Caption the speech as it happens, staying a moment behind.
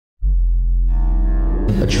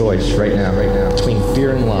a choice right now, between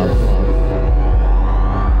fear and love.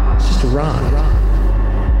 It's just a rock.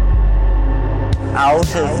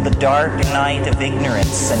 Out of the dark night of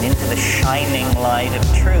ignorance and into the shining light of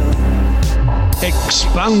truth.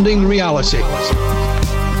 Expanding reality.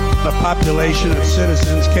 A population of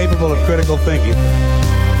citizens capable of critical thinking.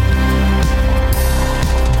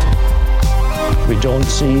 We don't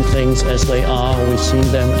see things as they are, we see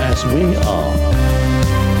them as we are.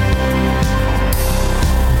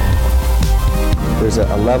 There's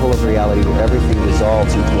a level of reality where everything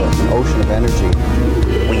dissolves into an ocean of energy.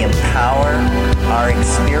 We empower our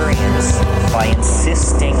experience by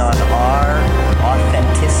insisting on our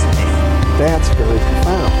authenticity. That's very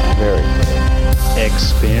profound. Very.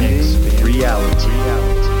 Expanding reality.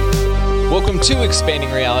 Welcome to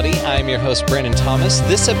Expanding Reality. I'm your host, Brandon Thomas.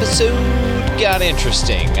 This episode got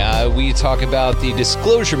interesting. We talk about the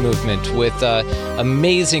disclosure movement with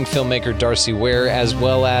amazing filmmaker Darcy Ware, as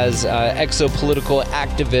well as exopolitical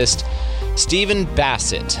activist Stephen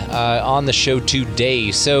Bassett on the show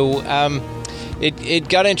today. So it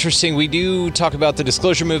got interesting. We do talk about the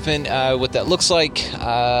disclosure movement, what that looks like.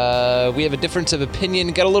 We have a difference of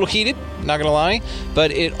opinion. Got a little heated, not going to lie,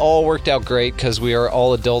 but it all worked out great because we are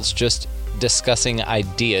all adults just discussing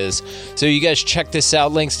ideas. So you guys check this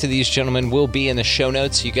out. Links to these gentlemen will be in the show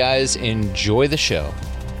notes. You guys enjoy the show.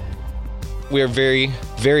 We are very,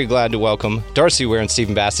 very glad to welcome Darcy Ware and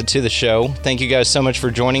Stephen Bassett to the show. Thank you guys so much for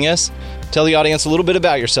joining us. Tell the audience a little bit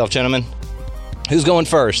about yourself, gentlemen. Who's going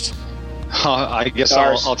first? I guess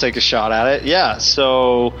I'll take a shot at it. Yeah,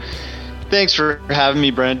 so thanks for having me,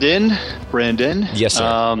 Brandon. Yes,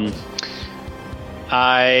 sir.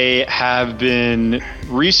 I have been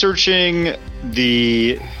researching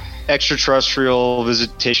the extraterrestrial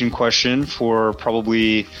visitation question for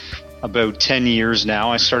probably about 10 years now.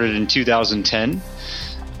 I started in 2010.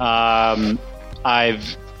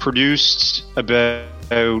 I've produced about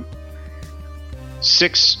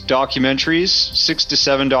 6 to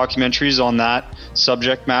 7 documentaries on that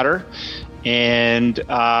subject matter. And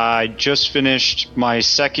I just finished my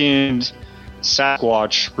second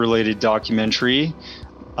Sasquatch-related documentary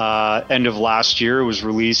end of last year. It was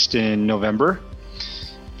released in November.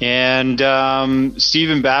 And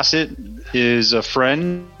Stephen Bassett is a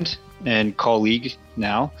friend and colleague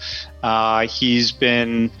now. He's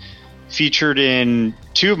been featured in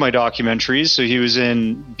 2 of my documentaries. So he was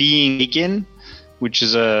in Being Taken, which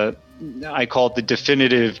is I call it the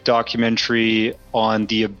definitive documentary on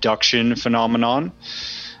the abduction phenomenon.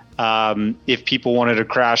 If people wanted a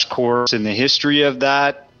crash course in the history of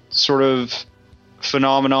that sort of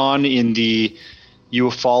phenomenon in the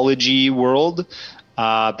ufology world,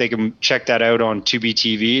 they can check that out on Tubi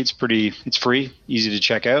TV. It's free, easy to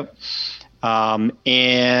check out.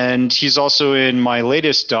 And he's also in my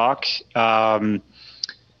latest doc, Volcanic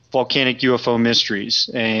UFO Mysteries.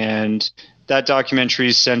 And that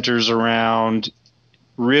documentary centers around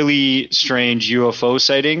really strange UFO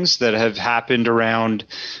sightings that have happened around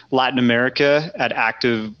Latin America at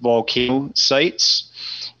active volcano sites.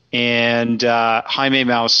 And Jaime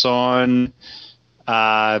Maussan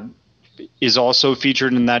is also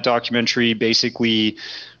featured in that documentary, basically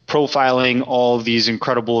profiling all of these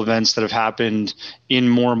incredible events that have happened in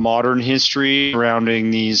more modern history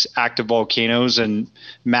surrounding these active volcanoes and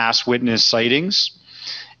mass witness sightings.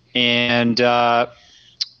 And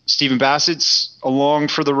Stephen Bassett's along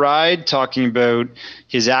for the ride, talking about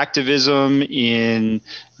his activism in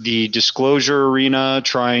the disclosure arena,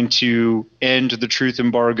 trying to end the truth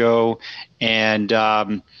embargo, and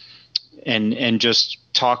just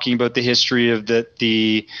talking about the history of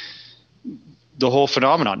the whole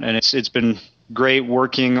phenomenon. And it's been great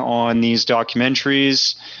working on these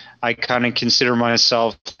documentaries. I kind of consider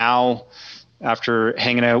myself now, after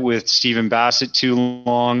hanging out with Stephen Bassett too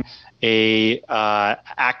long, a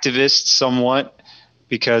activist somewhat,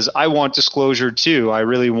 because I want disclosure too. I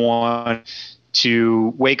really want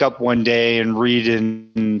to wake up one day and read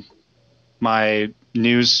in my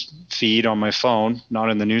news feed on my phone, not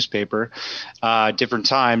in the newspaper, different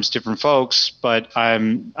times, different folks, but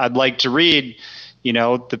I'd like to read,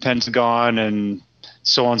 the Pentagon and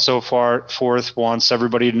so on and so forth wants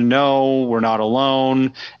everybody to know we're not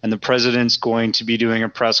alone, and the president's going to be doing a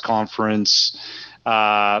press conference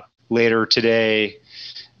later today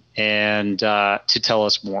and to tell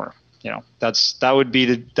us more. That would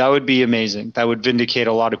be amazing. That would vindicate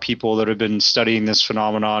a lot of people that have been studying this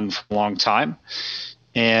phenomenon for a long time.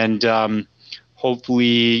 And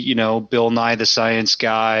hopefully, Bill Nye the Science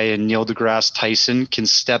Guy and Neil deGrasse Tyson can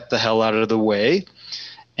step the hell out of the way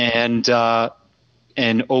and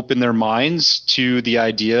and open their minds to the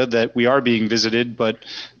idea that we are being visited, but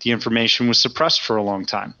the information was suppressed for a long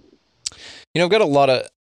time. I've got a lot of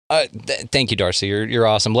thank you, Darcy. You're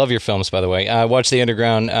awesome. Love your films, by the way. I watched The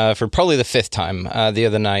Underground for probably the 5th time the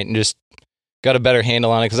other night, and just got a better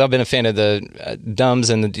handle on it because I've been a fan of the Dumbs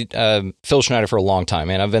and the Phil Schneider for a long time,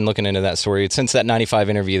 man. I've been looking into that story since that 95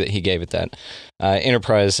 interview that he gave at that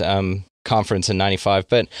Enterprise conference in 95.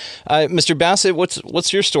 But Mr. Bassett,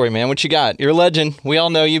 what's your story, man? What you got? You're a legend. We all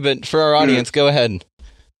know you, but for our audience, go ahead.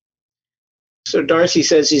 So Darcy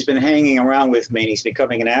says he's been hanging around with me and he's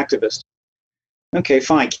becoming an activist. Okay,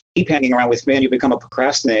 fine. Keep hanging around with me and you become a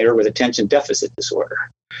procrastinator with attention deficit disorder,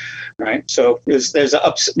 right? So there's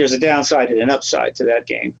a downside and an upside to that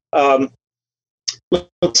game.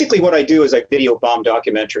 Basically what I do is I video bomb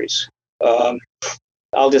documentaries.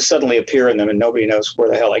 I'll just suddenly appear in them and nobody knows where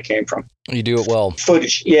the hell I came from. You do it well.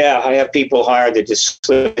 Footage. Yeah, I have people hired that just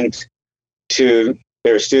slip into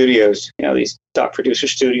their studios, these doc producer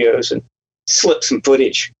studios, and slip some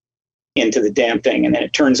footage into the damn thing, and then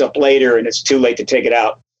it turns up later and it's too late to take it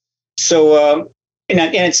out. So and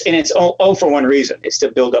it's all for one reason. It's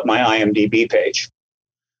to build up my IMDb page,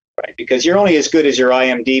 right? Because you're only as good as your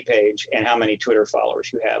IMDb page and how many Twitter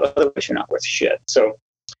followers you have. Otherwise you're not worth shit. So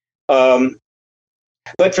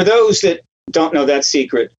but for those that don't know that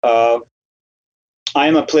secret, I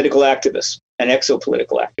am a political activist, an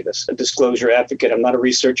exopolitical activist, a disclosure advocate. I'm not a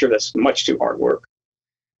researcher. That's much too hard work.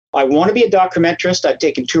 I want to be a documentarist. I've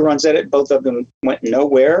taken 2 runs at it. Both of them went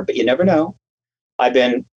nowhere, but you never know. I've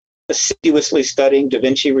been assiduously studying Da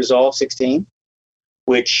Vinci Resolve 16,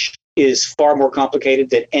 which is far more complicated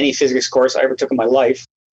than any physics course I ever took in my life.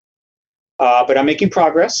 But I'm making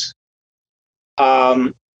progress.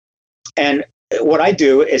 And what I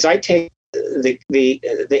do is I take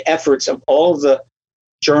the efforts of all of the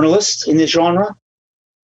journalists in this genre.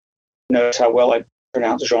 Notice how well I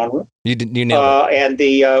pronounce genre. You nailed it. And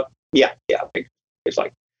the it's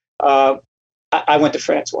like I went to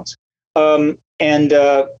France once. And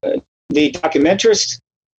the documentarists,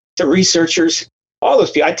 the researchers, all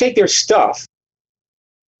those people, I take their stuff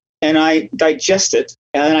and I digest it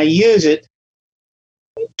and I use it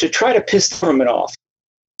to try to piss the government off.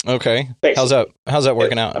 Okay. Basically. How's that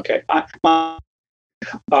working out? Okay. And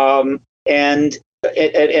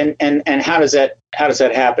how does that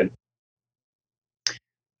happen?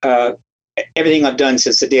 Everything I've done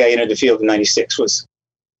since the day I entered the field in '96 was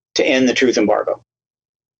to end the truth embargo,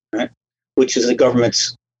 right? Which is the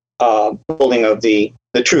government's holding of the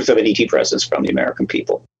truth of an ET presence from the American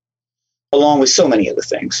people, along with so many other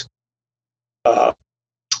things.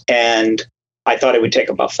 And I thought it would take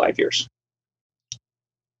about 5 years.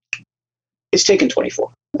 It's taken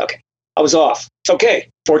 24. Okay. I was off. It's okay.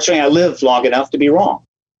 Fortunately, I lived long enough to be wrong.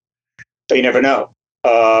 So you never know.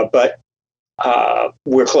 But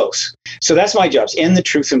we're close. So that's my job, end the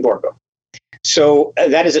truth embargo. So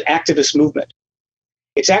that is an activist movement.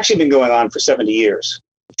 It's actually been going on for 70 years.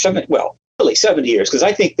 Really 70 years, because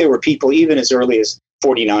I think there were people even as early as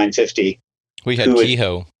 49, 50. We had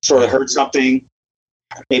Kehoe. Sort of heard something,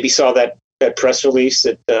 maybe saw that press release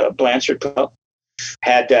that Blanchard put up,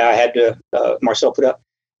 had Marcel put up,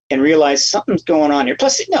 and realized something's going on here.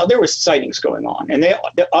 Plus, there were sightings going on, and they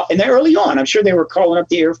early on, I'm sure they were calling up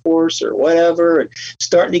the Air Force or whatever, and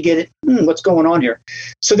starting to get it. What's going on here?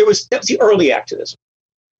 So that was the early activism.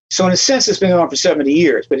 So in a sense, it's been going on for 70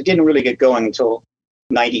 years, but it didn't really get going until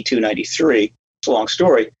 92, 93. It's a long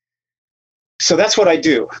story. So that's what I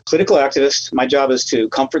do. Political activist. My job is to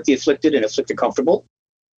comfort the afflicted and afflict the comfortable.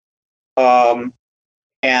 And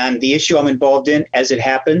the issue I'm involved in, as it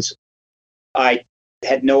happens, I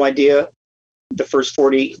had no idea the first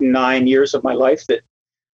 49 years of my life that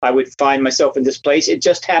I would find myself in this place. It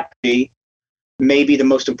just happened to be maybe the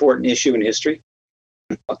most important issue in history.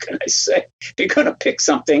 What can I say? If you're going to pick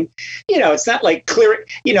something, it's not like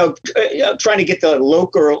trying to get the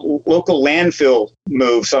local landfill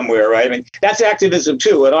move somewhere, right? I mean, that's activism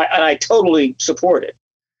too, and I totally support it.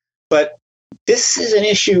 But this is an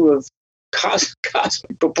issue of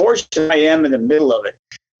cosmic proportion. I am in the middle of it.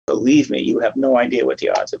 Believe me, you have no idea what the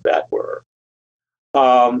odds of that were.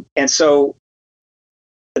 And so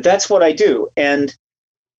that's what I do. And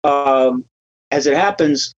as it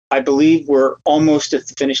happens, I believe we're almost at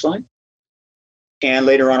the finish line. And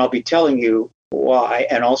later on, I'll be telling you why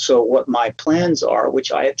and also what my plans are,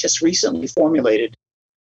 which I have just recently formulated,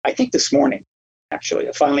 I think this morning,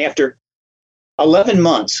 actually. Finally, after 11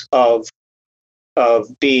 months of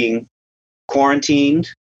being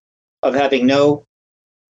quarantined, of having no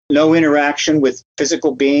interaction with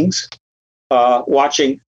physical beings,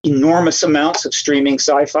 watching enormous amounts of streaming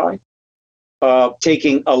sci-fi,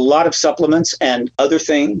 taking a lot of supplements and other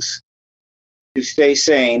things to stay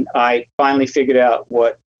sane, I finally figured out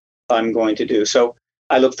what I'm going to do. So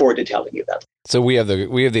I look forward to telling you about it. So we have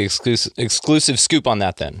the exclusive scoop on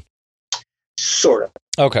that then. Sort of.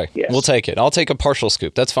 Okay, yes. We'll take it. I'll take a partial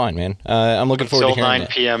scoop. That's fine, man. I'm looking forward to hearing 9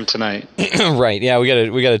 p.m. tonight. Right. Yeah, we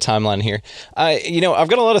got a timeline here. I've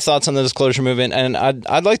got a lot of thoughts on the disclosure movement, and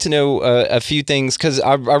I'd like to know a few things because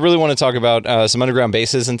I really want to talk about some underground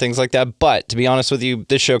bases and things like that. But to be honest with you,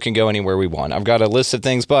 this show can go anywhere we want. I've got a list of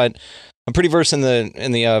things, but I'm pretty versed in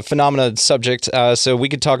the phenomena subject, so we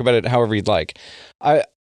could talk about it however you'd like.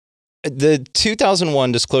 The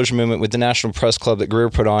 2001 disclosure movement with the National Press Club that Greer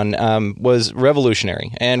put on was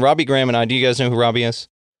revolutionary. And Robbie Graham and I, do you guys know who Robbie is?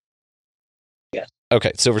 Yes.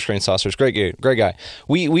 Okay, Silver Screen Saucers, great guy.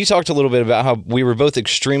 We talked a little bit about how we were both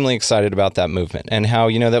extremely excited about that movement and how,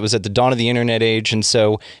 that was at the dawn of the internet age. And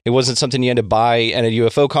so it wasn't something you had to buy at a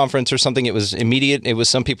UFO conference or something. It was immediate. It was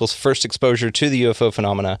some people's first exposure to the UFO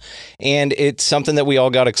phenomena. And it's something that we all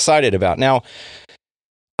got excited about. Now,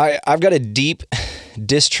 I've got a deep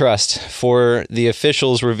distrust for the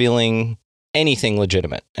officials revealing anything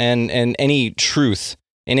legitimate and any truth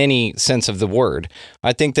in any sense of the word.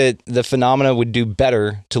 I think that the phenomena would do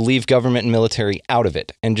better to leave government and military out of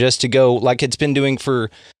it and just to go like it's been doing for,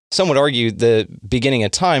 some would argue, the beginning of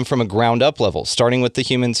time from a ground up level, starting with the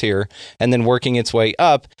humans here and then working its way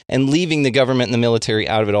up and leaving the government and the military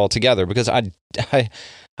out of it altogether, because I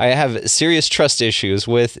have serious trust issues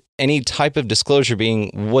with any type of disclosure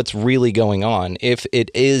being what's really going on if it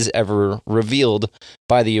is ever revealed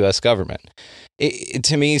by the U.S. government. It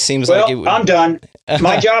to me seems like it would... I'm done.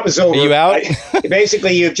 My job is over. Are you out?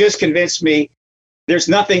 Basically, you've just convinced me. There's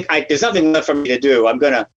nothing left for me to do. I'm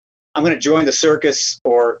gonna join the circus,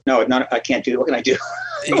 or no, not. I can't do. What can I do?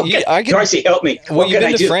 Darcy, help me. Well, you've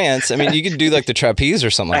been to France. I mean, you could do like the trapeze or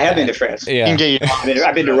something. I have been to France. Yeah,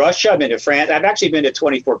 I've been to Russia. I've been to France. I've actually been to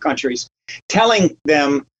 24 countries, telling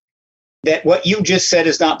them that what you just said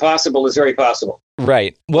is not possible is very possible.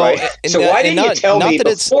 Right. Well, right? So why didn't you tell me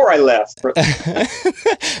before I left?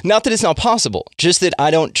 Not that it's not possible, just that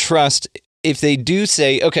I don't trust. If they do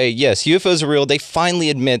say, okay, yes, UFOs are real, they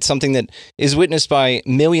finally admit something that is witnessed by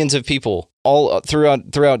millions of people all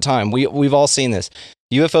throughout time. We've all seen this.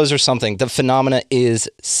 UFOs are something. The phenomena is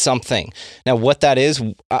something. Now, what that is,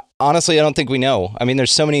 honestly, I don't think we know. I mean,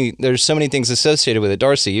 there's so many things associated with it.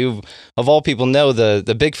 Darcy, you of all people know the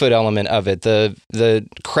Bigfoot element of it, the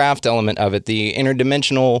craft element of it, the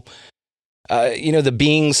interdimensional. The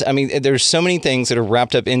beings, I mean, there's so many things that are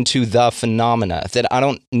wrapped up into the phenomena that I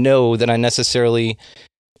don't know that I necessarily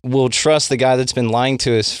will trust the guy that's been lying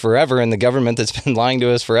to us forever and the government that's been lying to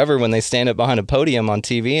us forever when they stand up behind a podium on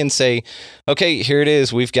TV and say, okay, here it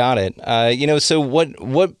is, we've got it. So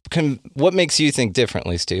what makes you think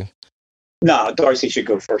differently, Stu? No, Darcy should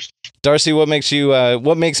go first. Darcy, what makes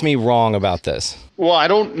me wrong about this? Well, I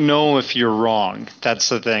don't know if you're wrong. That's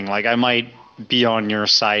the thing. Like, I might be on your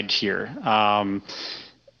side here.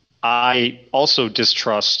 I also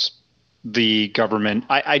distrust the government.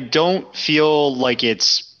 I don't feel like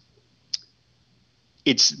it's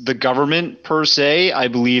the government per se. I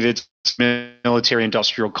believe it's military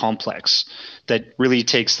industrial complex that really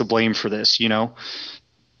takes the blame for this.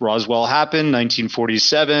 Roswell happened,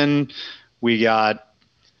 1947. We got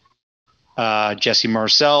Jesse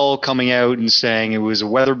Marcel coming out and saying it was a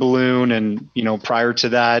weather balloon, and prior to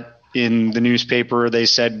that, in the newspaper, they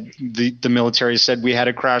said the military said we had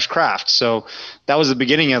a crash craft. So that was the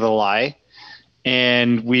beginning of the lie.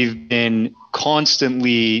 And we've been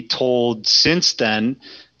constantly told since then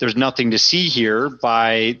there's nothing to see here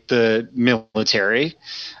by the military.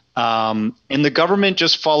 And the government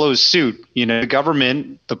just follows suit. The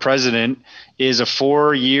government, the president, is a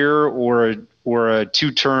 4-year or a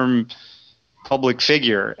 2-term public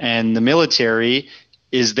figure. And the military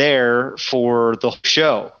is there for the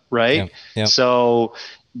show. Right. Yep. So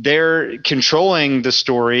they're controlling the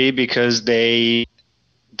story because they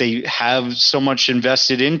have so much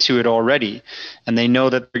invested into it already, and they know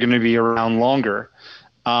that they're going to be around longer.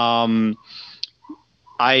 I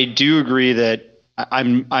do agree that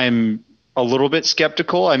I'm a little bit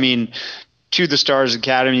skeptical. I mean, To the Stars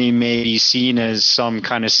Academy may be seen as some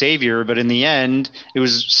kind of savior, but in the end, it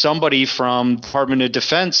was somebody from the Department of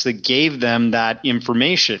Defense that gave them that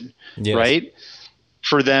information. Yes. Right.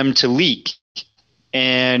 For them to leak.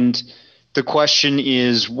 And the question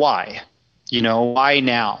is why? Why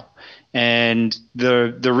now? And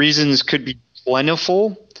the reasons could be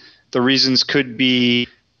plentiful. The reasons could be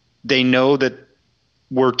they know that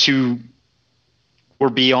we're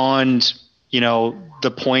beyond,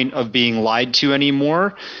 the point of being lied to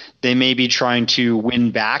anymore. they may be trying to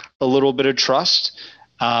win back a little bit of trust,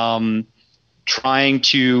 trying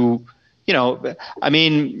to,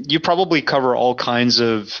 you probably cover all kinds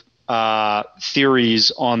of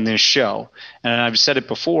theories on this show. And I've said it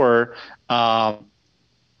before, I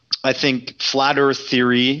think flat earth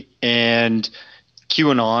theory and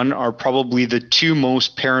QAnon are probably the two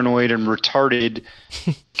most paranoid and retarded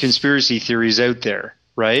conspiracy theories out there,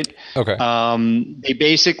 right? Okay. They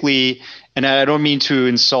basically, and I don't mean to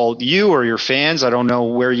insult you or your fans, I don't know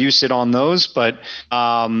where you sit on those, but,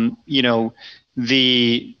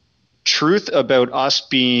 the truth about us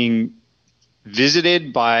being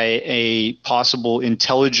visited by a possible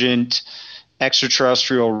intelligent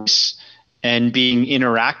extraterrestrial race and being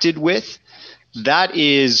interacted with, that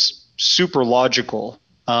is super logical.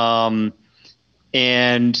 And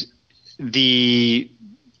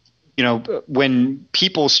when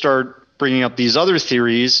people start bringing up these other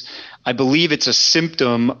theories, I believe it's a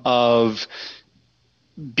symptom of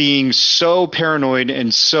being so paranoid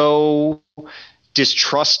and so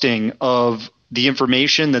distrusting of the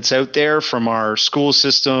information that's out there from our school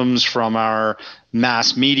systems, from our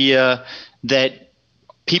mass media, that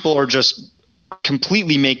people are just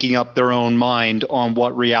completely making up their own mind on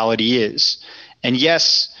what reality is. And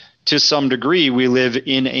yes, to some degree, we live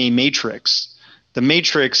in a matrix. The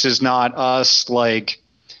matrix is not us like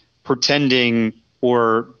pretending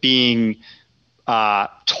or being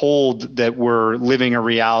told that we're living a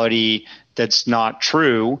reality that's not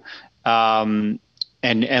true,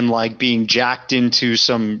 and like being jacked into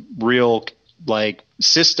some real like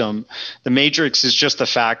system. The matrix is just the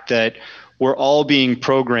fact that we're all being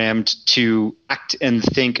programmed to act and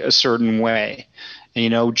think a certain way.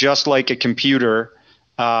 And, just like a computer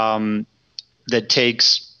that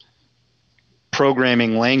takes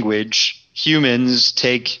programming language, humans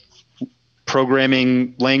take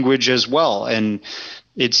programming language as well. And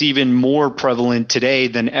it's even more prevalent today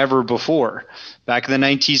than ever before. Back in the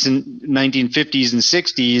 1950s and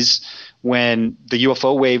 60s, when the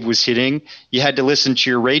UFO wave was hitting, you had to listen to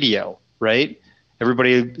your radio, right?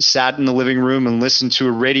 Everybody sat in the living room and listened to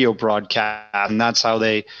a radio broadcast, and that's how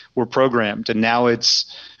they were programmed. And now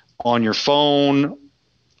it's on your phone,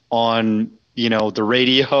 on, the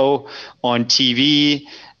radio, on TV,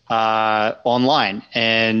 online.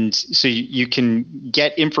 And so you can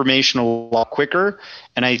get information a lot quicker.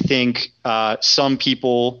 And I think some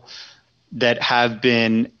people that have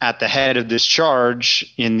been at the head of this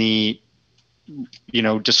charge in the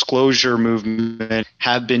disclosure movement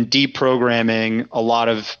have been deprogramming a lot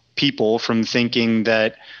of people from thinking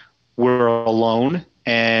that we're alone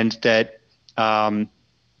and that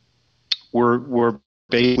we're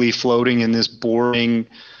basically floating in this boring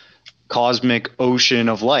cosmic ocean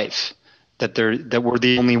of life, that we're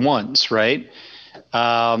the only ones, right?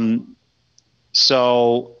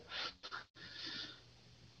 So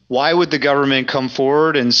why would the government come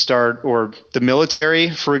forward and start, or the military,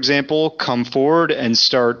 for example, come forward and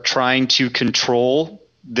start trying to control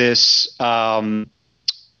this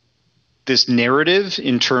this narrative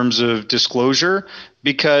in terms of disclosure?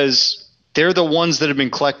 Because they're the ones that have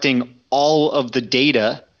been collecting all of the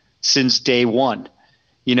data since day one.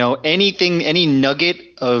 Any nugget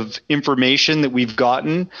of information that we've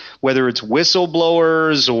gotten, whether it's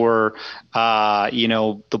whistleblowers or,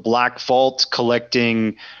 the Black Vault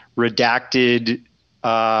collecting redacted,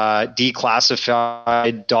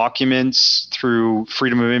 declassified documents through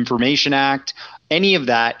Freedom of Information Act, any of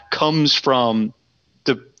that comes from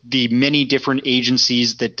the many different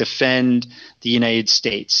agencies that defend the United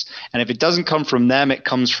States. And if it doesn't come from them, it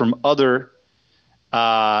comes from other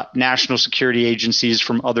national security agencies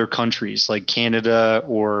from other countries like Canada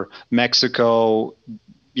or Mexico.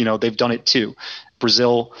 They've done it too.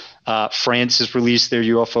 Brazil, France has released their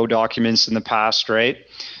UFO documents in the past, right?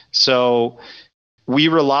 So we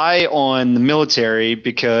rely on the military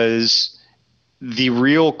because the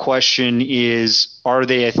real question is,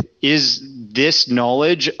 is this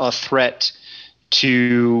knowledge a threat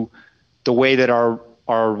to the way that our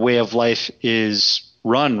way of life is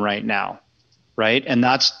run right now? Right. And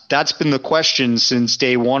that's been the question since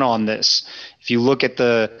day one on this. If you look at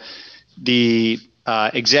the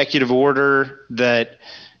executive order that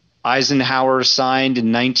Eisenhower signed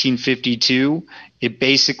in 1952, it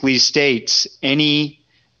basically states any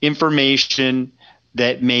information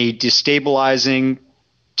that may destabilizing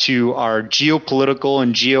to our geopolitical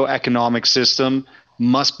and geoeconomic system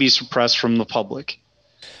must be suppressed from the public.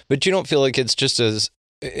 But you don't feel like it's just an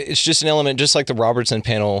element, just like the Robertson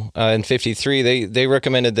panel in 53, they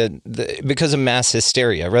recommended that because of mass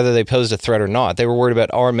hysteria, whether they posed a threat or not, they were worried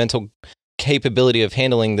about our mental capability of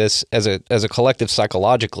handling this as a collective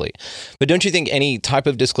psychologically. But don't you think any type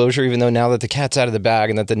of disclosure, even though now that the cat's out of the bag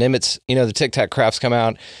and that the Nimitz, the Tic Tac crafts come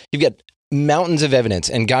out, you've got mountains of evidence,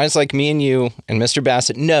 and guys like me and you and Mr.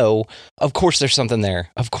 Bassett know, of course there's something there.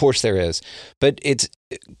 Of course there is. But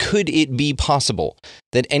could it be possible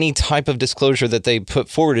that any type of disclosure that they put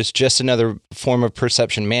forward is just another form of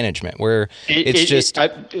perception management, where it's just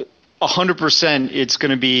 100%? It's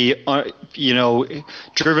going to be,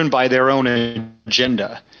 driven by their own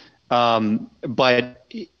agenda. But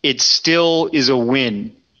it still is a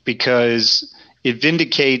win because it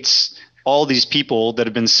vindicates all these people that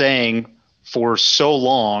have been saying for so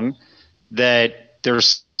long that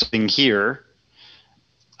there's something here.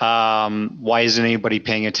 Why isn't anybody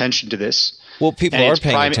paying attention to this? Well, people are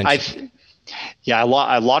paying attention. A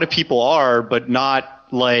lot of people are, but not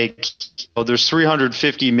like, there's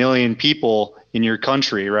 350 million people in your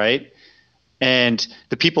country, right? And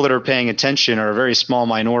the people that are paying attention are a very small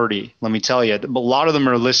minority, let me tell you. A lot of them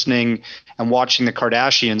are listening and watching the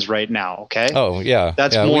Kardashians right now, okay? Oh, yeah.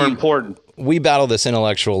 That's more important. We battle this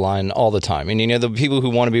intellectual line all the time. And, the people who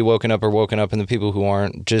want to be woken up are woken up, and the people who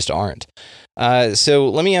aren't just aren't. So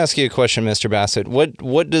let me ask you a question, Mr. Bassett.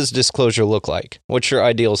 What does disclosure look like? What's your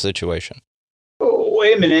ideal situation? Oh,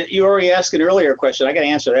 wait a minute. You already asked an earlier question. I got to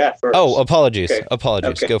answer that first. Oh, apologies. Okay.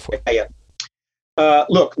 Apologies. Okay. Go for it. Yeah.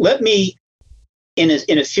 Look, let me, in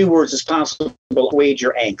as few words as possible, wage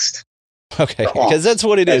your angst. Okay, because that's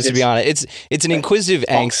what it is, to be honest. It's an inquisitive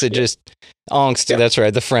angst that just angst. Yeah. That's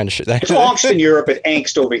right, the French. It's angst in Europe and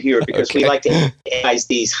angst over here because we like to emphasize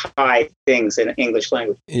these high things in English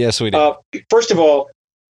language. Yes, we do. First of all,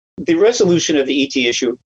 the resolution of the ET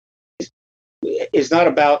issue is not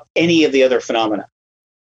about any of the other phenomena.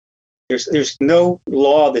 There's no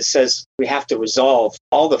law that says we have to resolve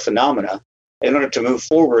all the phenomena in order to move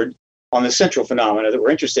forward on the central phenomena that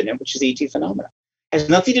we're interested in, which is the ET phenomena. It has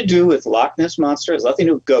nothing to do with Loch Ness Monster, has nothing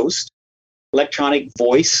to do with ghost, electronic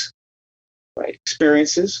voice, right,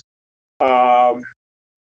 experiences, Sasquatch,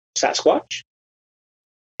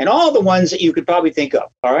 and all the ones that you could probably think of,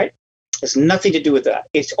 all right? Has nothing to do with that.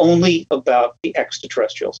 It's only about the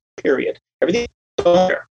extraterrestrials, period. Everything is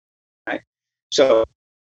there, right? So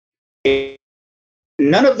if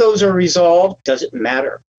none of those are resolved, does it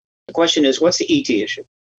matter? The question is, what's the ET issue?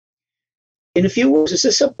 In a few words, it's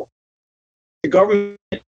this simple. The government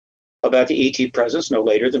about the ET presence no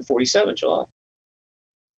later than 47 July.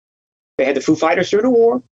 They had the Foo Fighters through the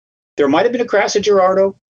war. There might have been a crash at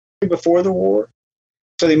Gerardo before the war.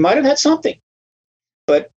 So they might have had something.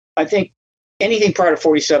 But I think anything prior to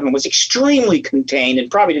 47 was extremely contained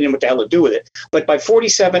and probably didn't know what the hell to do with it. But by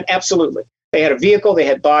 47, absolutely. They had a vehicle, they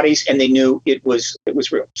had bodies, and they knew it was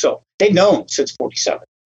real. So they've known since 47.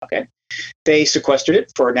 Okay. They sequestered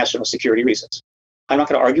it for national security reasons. I'm not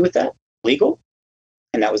going to argue with that. Legal.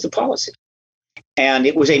 And that was the policy. And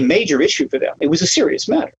it was a major issue for them. It was a serious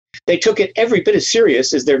matter. They took it every bit as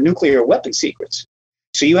serious as their nuclear weapon secrets.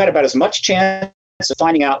 So you had about as much chance of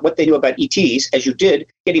finding out what they knew about ETs as you did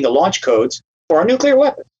getting the launch codes for our nuclear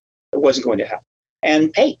weapon. It wasn't going to happen.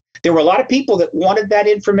 And hey, there were a lot of people that wanted that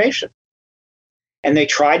information. And they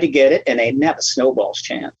tried to get it, and they didn't have a snowball's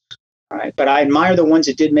chance. All right. But I admire the ones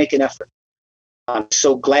that did make an effort. I'm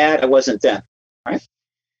so glad I wasn't then. All right.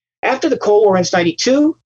 After the Cold War ends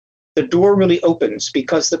 92, the door really opens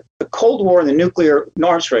because the Cold War and the nuclear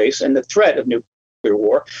arms race and the threat of nuclear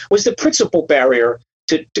war was the principal barrier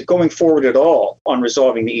to going forward at all on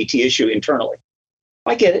resolving the ET issue internally.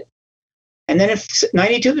 I get it. And then in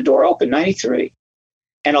 92, the door opened, 93.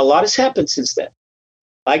 And a lot has happened since then.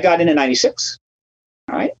 I got in 96.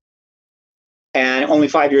 All right. And only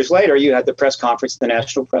 5 years later, you had the press conference at the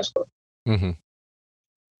National Press Club. Mm-hmm.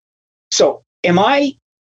 So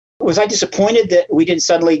was I disappointed that we didn't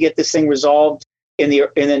suddenly get this thing resolved in the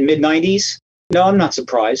mid-90s? No, I'm not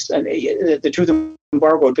surprised. And the truth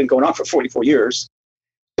embargo had been going on for 44 years.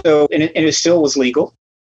 So, and it still was legal.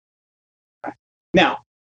 Now,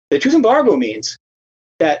 the truth embargo means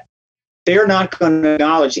that they're not going to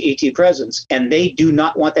acknowledge the ET presence, and they do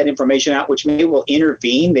not want that information out, which they will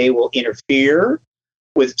intervene, they will interfere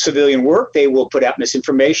with civilian work, they will put out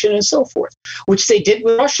misinformation and so forth, which they did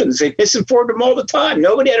with Russians. They misinformed them all the time.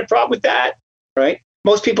 Nobody had a problem with that, right?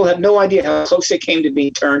 Most people have no idea how close they came to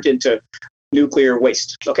being turned into nuclear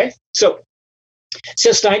waste, okay? So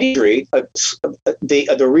since 93,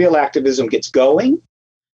 the real activism gets going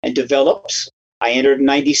and develops. I entered in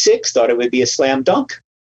 96, thought it would be a slam dunk,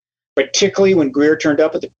 particularly when Greer turned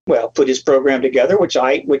up put his program together, which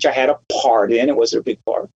I had a part in. It wasn't a big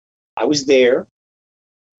part. I was there.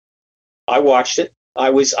 I watched it. I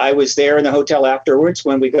was there in the hotel afterwards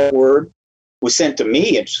when we got word was sent to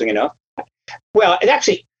me, interesting enough. Well,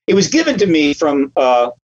 it was given to me from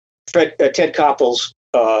Ted Koppel's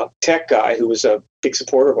tech guy, who was a big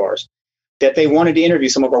supporter of ours, that they wanted to interview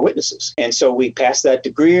some of our witnesses. And so we passed that to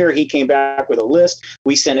Greer. He came back with a list.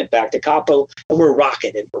 We sent it back to Koppel, and we're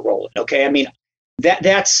rocking and we're rolling. Okay. I mean,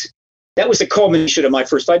 that was the culmination of my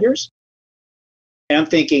first 5 years. And I'm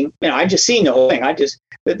thinking, I just seen the whole thing.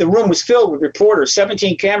 The room was filled with reporters,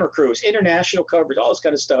 17 camera crews, international coverage, all this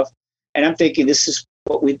kind of stuff. And I'm thinking, this is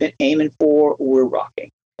what we've been aiming for. We're rocking.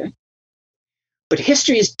 Okay? But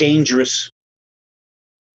history is dangerous.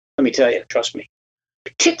 Let me tell you, trust me,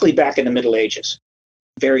 particularly back in the Middle Ages,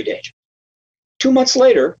 very dangerous. 2 months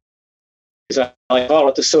later, as I call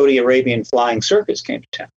it, the Saudi Arabian flying circus came to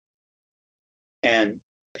town. And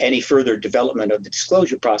any further development of the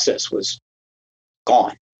disclosure process was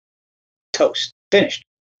gone, toast, finished.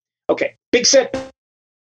 Okay, big setback.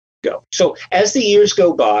 Go. So as the years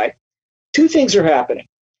go by, two things are happening.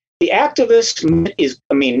 The activist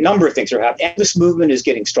number of things are happening. Activist movement is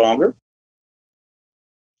getting stronger.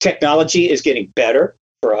 Technology is getting better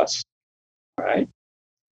for us. All right.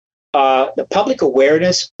 The public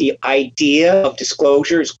awareness, the idea of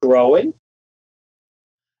disclosure is growing.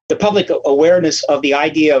 The public awareness of the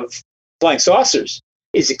idea of flying saucers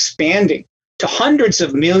is expanding to hundreds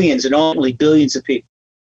of millions and ultimately billions of people.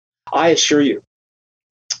 I assure you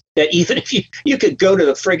that even if you could go to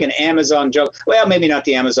the friggin' Amazon jungle, well, maybe not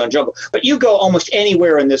the Amazon jungle, but you go almost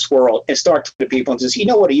anywhere in this world and start to people and says, you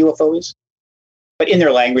know what a UFO is? But in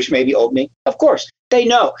their language, maybe old me. Of course, they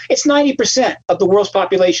know. It's 90% of the world's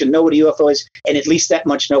population know what a UFO is, and at least that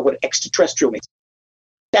much know what extraterrestrial means.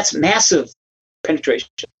 That's massive penetration.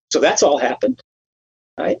 So that's all happened,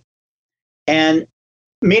 right? And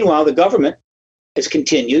meanwhile, the government has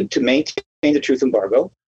continued to maintain the truth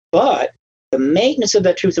embargo, but the maintenance of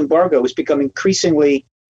that truth embargo has become increasingly,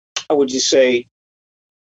 how would you say,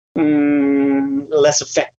 less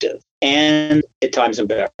effective and at times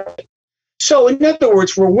embarrassing. So in other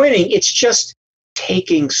words, we're winning. It's just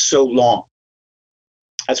taking so long.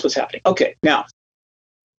 That's what's happening. Okay, now,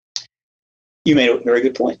 you made a very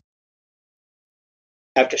good point.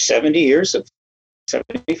 After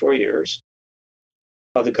 74 years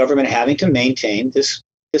of the government having to maintain this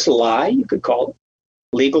lie, you could call it,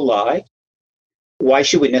 legal lie, why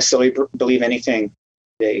should we necessarily believe anything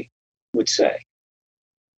they would say?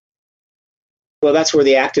 Well, that's where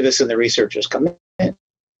the activists and the researchers come in.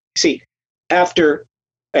 See, after,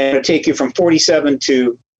 I'm going to take you from 47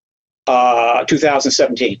 to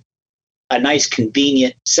 2017, a nice,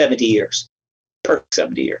 convenient 70 years, perfect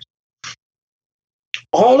 70 years.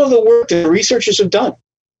 All of the work that the researchers have done,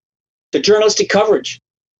 the journalistic coverage,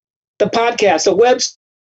 the podcast, the website,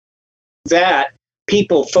 that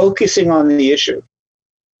people focusing on the issue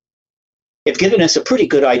have given us a pretty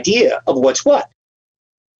good idea of what's what.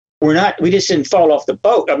 We just didn't fall off the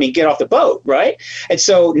boat. Get off the boat, right? And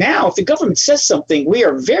so now if the government says something, we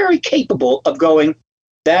are very capable of going,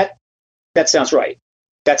 that sounds right.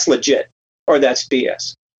 That's legit, or that's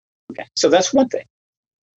BS. Okay, so that's one thing.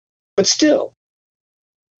 But still,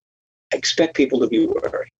 I expect people to be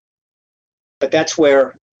wary. But that's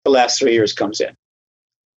where the last 3 years comes in.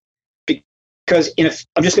 Because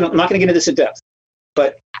I'm not going to get into this in depth,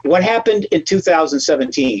 but what happened in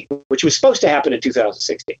 2017, which was supposed to happen in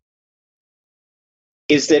 2016,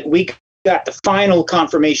 is that we got the final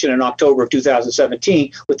confirmation in October of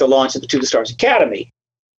 2017 with the launch of the To the Stars Academy.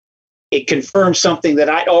 It confirmed something that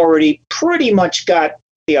I'd already pretty much got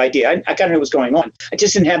the idea. I kind of knew what was going on. I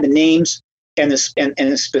just didn't have the names and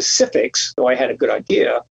the specifics, though I had a good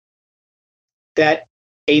idea, that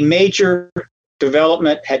a major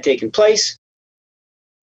development had taken place.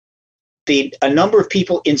 A number of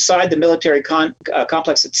people inside the military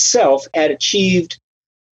complex itself had achieved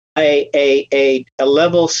a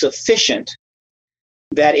level sufficient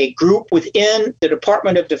that a group within the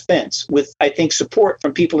Department of Defense, with, I think, support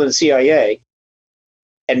from people in the CIA,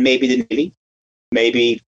 and maybe the Navy,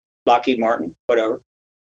 maybe Lockheed Martin, whatever,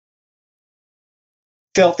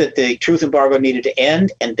 felt that the truth embargo needed to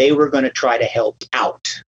end, and they were going to try to help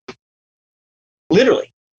out.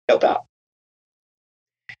 Literally, help out.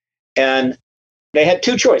 And they had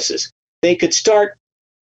two choices. They could start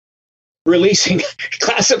releasing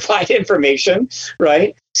classified information,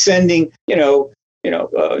 right? Sending,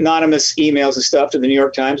 anonymous emails and stuff to the New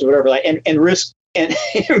York Times or whatever, and risk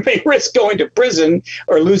going to prison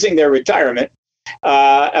or losing their retirement,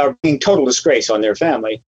 or being total disgrace on their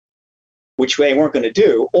family, which they weren't going to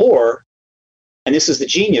do. Or, and this is the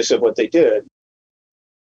genius of what they did,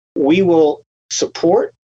 we will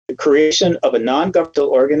support the creation of a non-governmental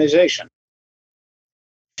organization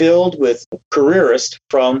filled with careerists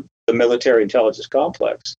from the military intelligence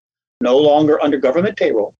complex no longer under government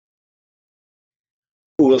payroll,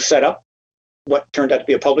 who will set up what turned out to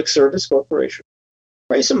be a public service corporation,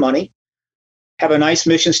 raise some money, have a nice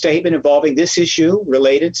mission statement involving this issue,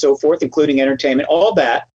 related, so forth, including entertainment, all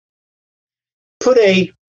that. Put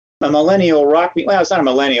a millennial rock, well, it's not a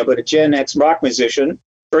millennial, but a Gen X rock musician,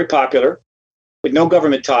 very popular, with no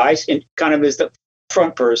government ties, and kind of is the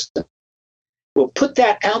front person. We'll put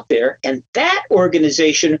that out there, and that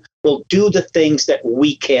organization will do the things that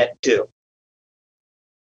we can't do.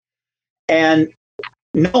 And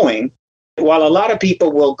knowing, while a lot of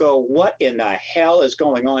people will go, what in the hell is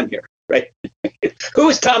going on here, right? Who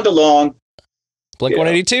is Tom DeLonge?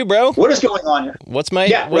 Blink-182, bro. What is going on here? What's my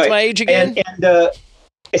my age again? And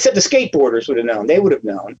it said the skateboarders would have known. They would have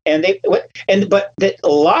known. But that a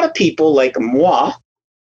lot of people like moi,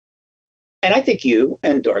 and I think you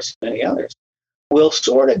and Darcy and many others, will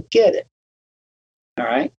sort of get it. All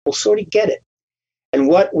right? We'll sort of get it. And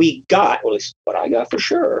what we got, well, at least what I got for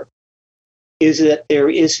sure, is that there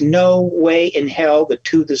is no way in hell the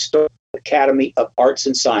To the Stars Academy of Arts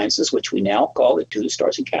and Sciences, which we now call the To the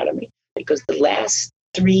Stars Academy, because the last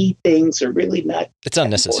three things are really not. It's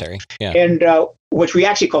unnecessary. Yeah. And which we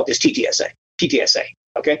actually call this TTSA,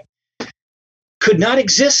 okay? Could not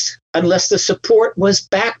exist unless the support was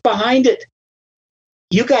back behind it.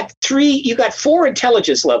 You got four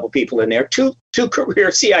intelligence level people in there, two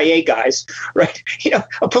career CIA guys, right?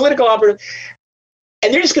 A political operative,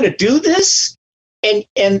 and they're just going to do this and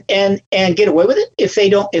get away with it if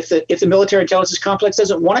the military intelligence complex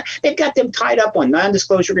doesn't want it. They've got them tied up on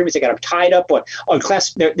non-disclosure agreements. They got them tied up on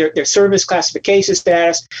their service classification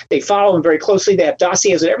status. They follow them very closely. They have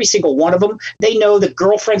dossiers on every single one of them. They know the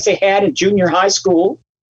girlfriends they had in junior high school.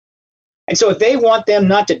 And so if they want them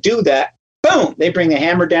not to do that, boom, they bring the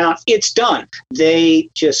hammer down. It's done. They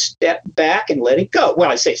just step back and let it go.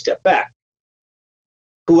 Well, I say step back.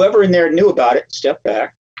 Whoever in there knew about it, step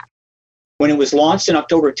back. When it was launched in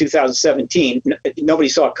October 2017, nobody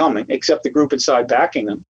saw it coming except the group inside backing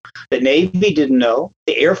them. The Navy didn't know.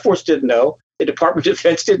 The Air Force didn't know. The Department of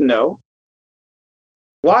Defense didn't know.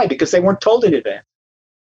 Why? Because they weren't told in advance.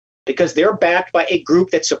 Because they're backed by a group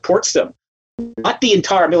that supports them, not the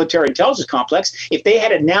entire military intelligence complex. If they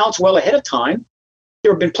had announced well ahead of time,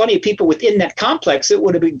 there have been plenty of people within that complex that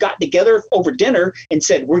would have gotten together over dinner and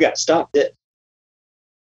said, "We got to stop this."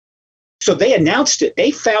 So they announced it.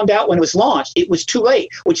 They found out when it was launched, it was too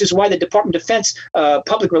late, which is why the Department of Defense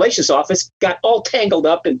Public Relations Office got all tangled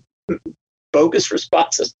up in bogus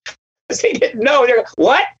responses. They didn't know. They're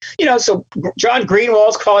what? So John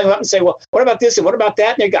Greenwald's calling them up and say, well, what about this and what about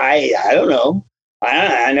that? And they go, I don't know.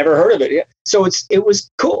 I never heard of it. So it was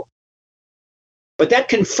cool. But that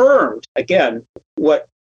confirmed, again, what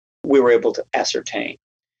we were able to ascertain.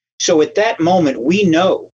 So at that moment, we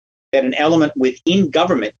know that an element within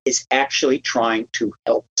government is actually trying to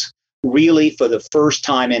help us, really for the first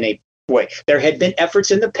time in a way. There had been efforts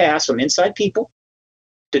in the past from inside people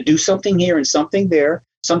to do something here and something there.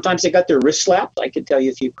 Sometimes they got their wrist slapped. I can tell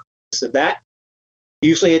you a few cases of that.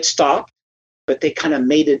 Usually it stopped, but they kind of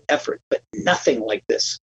made an effort, but nothing like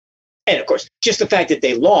this. And of course, just the fact that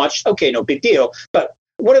they launched, okay, no big deal, but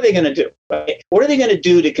what are they going to do? Right? What are they going to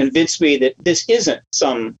do to convince me that this isn't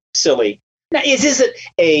some silly, now, is it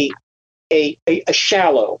a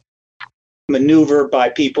shallow maneuver by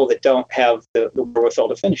people that don't have the wherewithal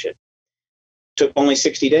to finish it? Took only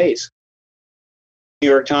 60 days. New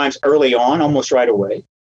York Times early on, almost right away,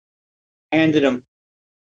 handed them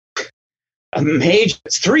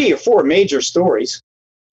three or four major stories,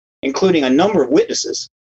 including a number of witnesses,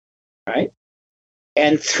 right?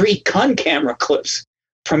 And 3 gun camera clips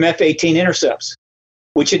from F-18 intercepts,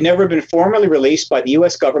 which had never been formally released by the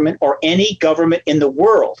U.S. government or any government in the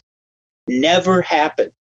world. Never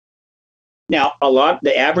happened. Now,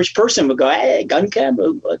 the average person would go, hey, gun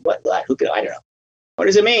camera, what, who could, I don't know. What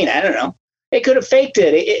does it mean? I don't know. They could have faked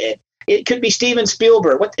it. It could be Steven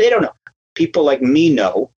Spielberg. What, they don't know. People like me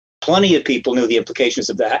know. Plenty of people knew the implications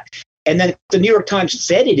of that. And then the New York Times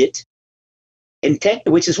vetted it,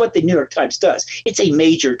 which is what the New York Times does. It's a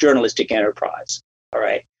major journalistic enterprise. All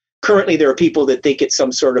right. Currently, there are people that think it's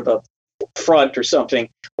some sort of a front or something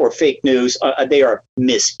or fake news. They are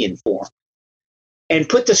misinformed. And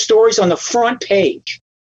put the stories on the front page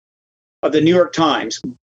of the New York Times,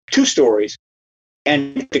 2 stories,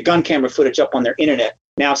 and the gun camera footage up on their internet,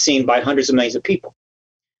 now seen by hundreds of millions of people.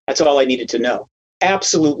 That's all I needed to know.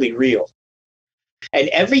 Absolutely real. And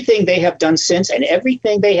everything they have done since and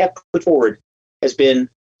everything they have put forward has been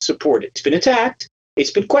supported. It's been attacked.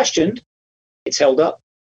 It's been questioned. It's held up.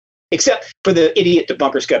 Except for the idiot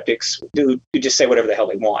debunker skeptics who just say whatever the hell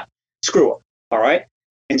they want. Screw them. All right?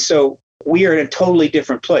 And so we are in a totally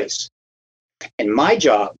different place. And my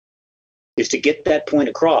job is to get that point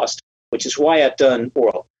across, which is why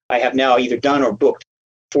I have now either done or booked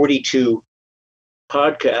 42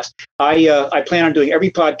 podcasts. I plan on doing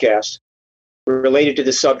every podcast related to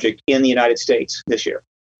this subject in the United States this year.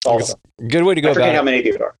 All of them. Good way to go I forget about how many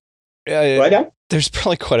there are. it. Right? There's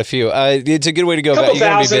probably quite a few. It's a good way to go about it. You're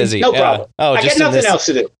going to be busy. No problem. Oh, I just got nothing else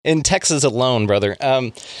to do. In Texas alone, brother.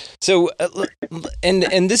 And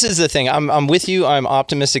this is the thing. I'm with you. I'm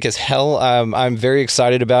optimistic as hell. I'm very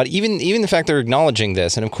excited about even the fact they're acknowledging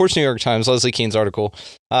this. And of course, New York Times, Leslie Kean's article.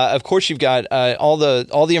 Of course, you've got all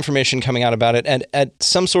the information coming out about it at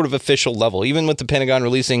some sort of official level. Even with the Pentagon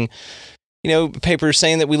releasing, papers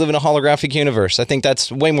saying that we live in a holographic universe. I think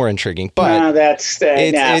that's way more intriguing. But it's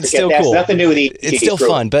still cool. Nothing to do with it's still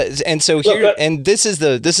fun. But and this is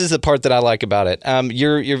the part that I like about it.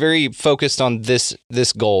 You're very focused on this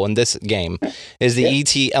goal and this game is the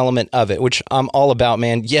ET element of it, which I'm all about,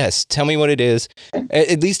 man. Yes, tell me what it is.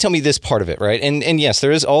 At least tell me this part of it, right? And yes,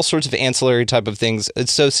 there is all sorts of ancillary type of things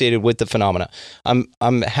associated with the phenomena.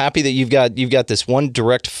 I'm happy that you've got this one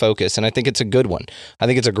direct focus, and I think it's a good one. I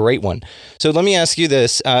think it's a great one. So let me ask you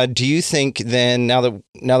this: do you think then, now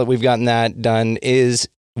that we've gotten that done,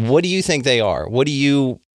 what do you think they are? What do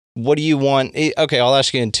you want? Okay, I'll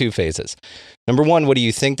ask you in two phases. Number one, what do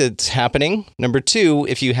you think that's happening? Number two,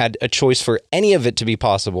 if you had a choice for any of it to be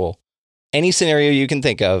possible, any scenario you can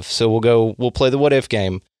think of. So we'll play the what if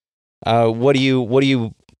game. What do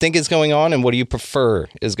you think is going on, and what do you prefer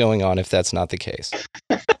is going on if that's not the case?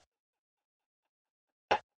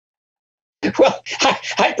 Well,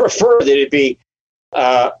 I prefer that it be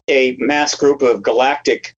a mass group of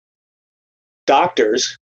galactic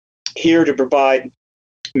doctors here to provide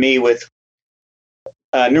me with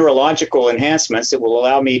neurological enhancements that will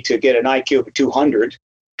allow me to get an IQ of 200,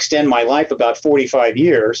 extend my life about 45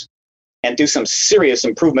 years, and do some serious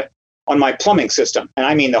improvement on my plumbing system. And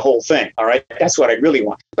I mean the whole thing, all right? That's what I really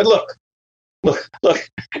want. But look,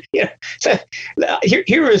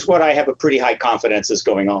 here is what I have a pretty high confidence is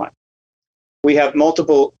going on. We have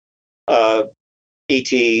multiple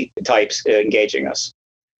ET types engaging us.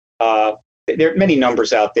 There are many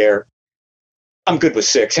numbers out there. I'm good with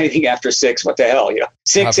 6. Anything after 6, what the hell?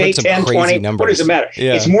 6, 8, 10, 20. Numbers. What does it matter?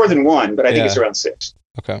 Yeah. It's more than one, but I think it's around 6.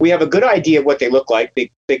 Okay. We have a good idea of what they look like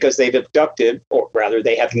because they've abducted, or rather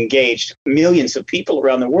they have engaged millions of people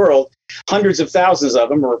around the world. Hundreds of thousands of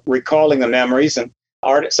them are recalling the memories, and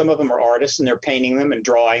some of them are artists, and they're painting them and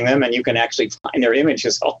drawing them, and you can actually find their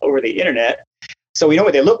images all over the internet. So we know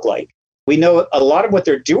what they look like. We know a lot of what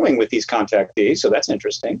they're doing with these contactees, so that's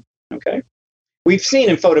interesting. Okay. We've seen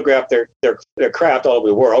and photographed their craft all over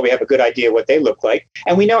the world. We have a good idea what they look like,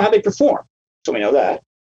 and we know how they perform. So we know that.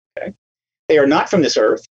 Okay. They are not from this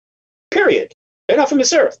earth, period. They're not from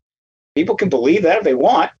this earth. People can believe that if they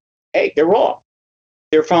want. Hey, they're wrong.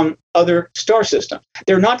 They're from other star systems.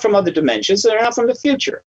 They're not from other dimensions. They're not from the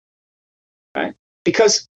future. Right?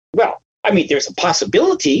 Because, there's a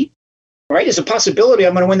possibility, right? There's a possibility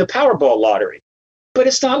I'm going to win the Powerball lottery, but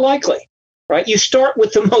it's not likely, right? You start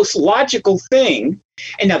with the most logical thing.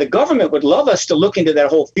 And now the government would love us to look into that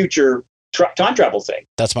whole future time travel thing.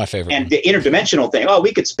 That's my favorite. And the interdimensional thing. Oh,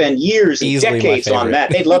 we could spend years and decades on that.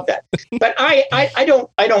 They'd love that. But I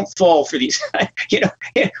don't fall for these.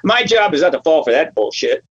 My job is not to fall for that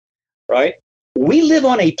bullshit, right? We live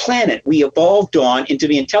on a planet we evolved on into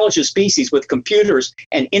the intelligent species with computers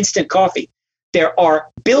and instant coffee. There are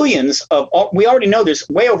billions we already know there's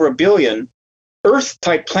way over 1 billion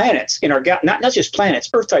Earth-type planets in our galaxy. Not just planets,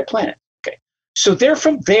 Earth-type planets. Okay, so they're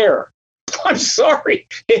from there. I'm sorry.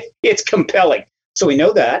 It's compelling. So we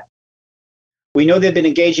know that. We know they've been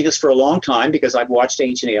engaging us for a long time because I've watched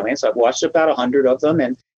Ancient Aliens. I've watched about 100 of them.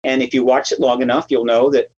 And if you watch it long enough, you'll know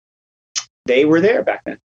that they were there back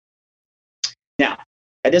then. Now,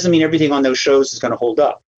 that doesn't mean everything on those shows is going to hold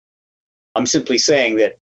up. I'm simply saying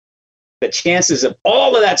that the chances of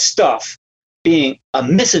all of that stuff being a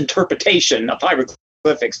misinterpretation of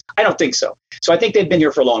hieroglyphics, I don't think so. So I think they've been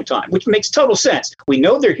here for a long time, which makes total sense. We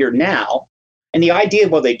know they're here now. And the idea,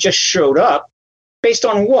 they just showed up based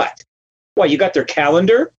on what? Well, you got their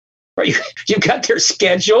calendar, right? You got their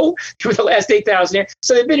schedule for the last 8,000 years.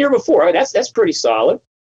 So they've been here before. Right? That's pretty solid.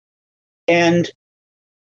 And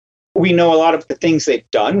we know a lot of the things they've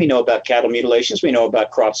done. We know about cattle mutilations. We know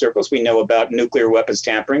about crop circles. We know about nuclear weapons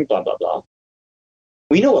tampering, blah, blah, blah.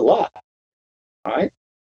 We know a lot. All right.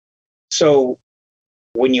 So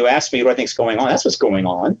when you ask me what I think is going on, that's what's going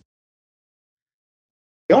on.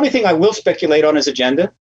 The only thing I will speculate on is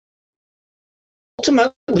agenda.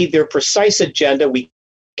 Ultimately, their precise agenda we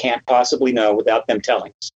can't possibly know without them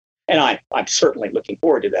telling us. And I'm certainly looking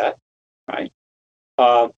forward to that. Right?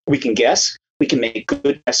 We can guess. We can make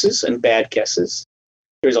good guesses and bad guesses.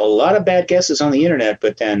 There's a lot of bad guesses on the internet,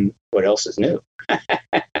 but then what else is new?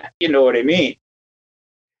 You know what I mean?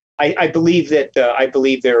 I believe that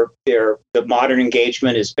the modern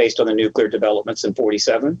engagement is based on the nuclear developments in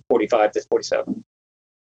 45 to 47.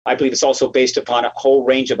 I believe it's also based upon a whole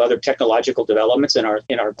range of other technological developments in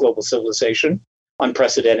our global civilization,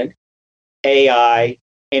 unprecedented. AI,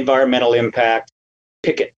 environmental impact,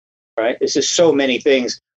 pick it, right? There's just so many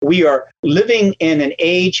things. We are living in an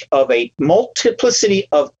age of a multiplicity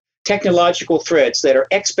of technological threads that are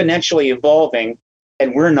exponentially evolving,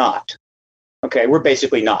 and we're not. Okay, we're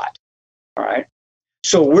basically not. All right.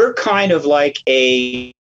 So we're kind of like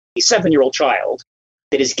a 7-year-old child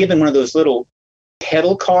that is given one of those little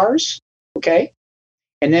pedal cars. Okay.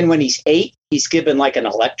 And then when he's 8, he's given like one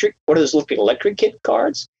of those little electric kid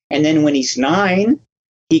cars. And then when he's 9,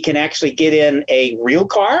 he can actually get in a real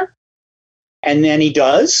car. And then he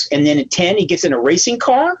does. And then at 10, he gets in a racing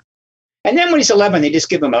car. And then when he's 11, they just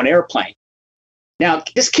give him an airplane. Now,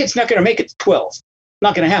 this kid's not going to make it to 12.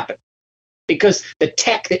 Not going to happen. Because the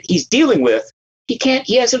tech that he's dealing with, he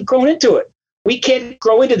hasn't grown into it. We can't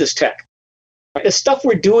grow into this tech. The stuff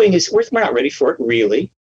we're doing we're not ready for it,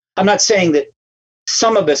 really. I'm not saying that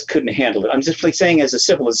some of us couldn't handle it. I'm just saying as a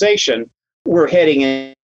civilization, we're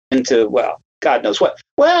heading into, well, God knows what.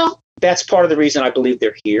 Well, that's part of the reason I believe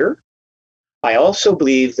they're here. I also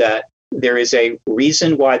believe that there is a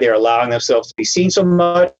reason why they're allowing themselves to be seen so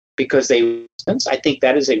much, because I think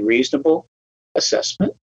that is a reasonable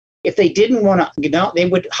assessment. If they didn't want to, they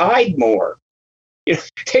would hide more.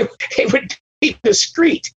 They would be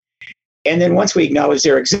discreet. And then once we acknowledge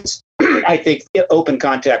their existence, I think open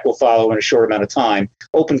contact will follow in a short amount of time.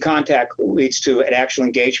 Open contact leads to an actual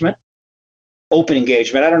engagement. Open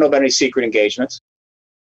engagement. I don't know about any secret engagements.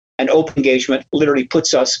 And open engagement literally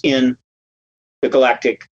puts us in the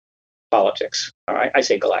galactic politics. All right, I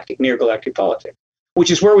say galactic, near galactic politics,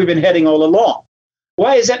 which is where we've been heading all along.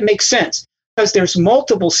 Why does that make sense? Because there's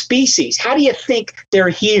multiple species. How do you think they're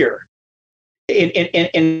here?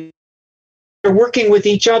 And they're working with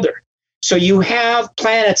each other. So you have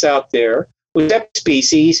planets out there with separate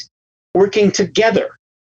species working together.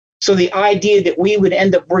 So the idea that we would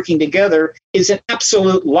end up working together is an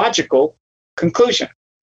absolute logical conclusion.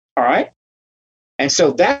 All right? And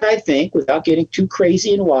so that, I think, without getting too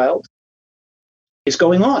crazy and wild, is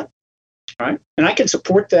going on. All right? And I can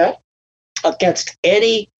support that against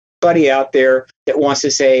anybody out there that wants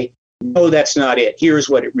to say, no, that's not it. Here's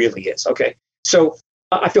what it really is. Okay. So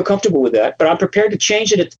I feel comfortable with that, but I'm prepared to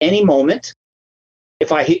change it at any moment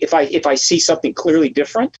if I see something clearly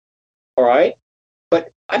different. All right.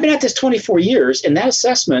 But I've been at this 24 years, and that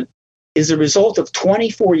assessment is a result of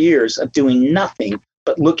 24 years of doing nothing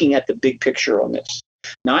but looking at the big picture on this,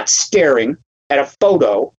 not staring at a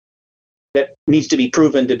photo that needs to be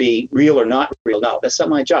proven to be real or not real. No, that's not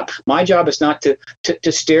my job. My job is not to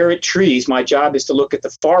stare at trees. My job is to look at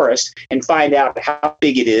the forest and find out how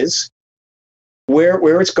big it is,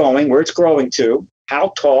 where it's going, where it's growing to,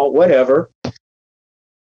 how tall, whatever.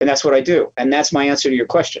 And that's what I do. And that's my answer to your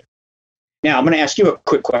question. Now, I'm going to ask you a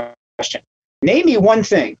quick question. Name me one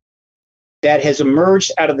thing that has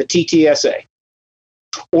emerged out of the TTSA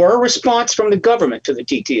or a response from the government to the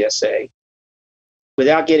TTSA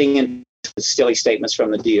without getting into silly statements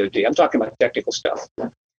from the DOD. I'm talking about technical stuff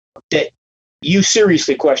that you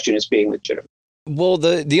seriously question as being legitimate. Well,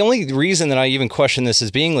 the only reason that I even question this as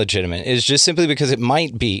being legitimate is just simply because it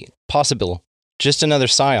might be possible, just another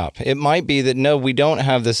psyop. It might be that, no, we don't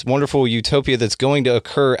have this wonderful utopia that's going to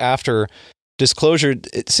occur after disclosure,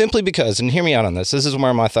 simply because, and hear me out on this, this is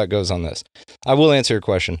where my thought goes on this. I will answer your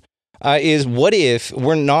question, is what if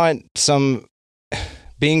we're not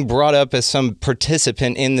being brought up as some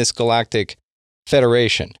participant in this galactic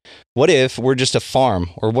federation? What if we're just a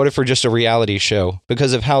farm, or what if we're just a reality show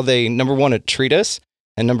because of how they, number one, treat us,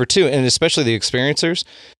 and number two, and especially the experiencers,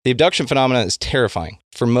 the abduction phenomenon is terrifying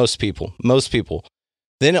for most people.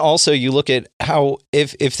 Then also you look at how,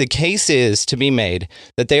 if the case is to be made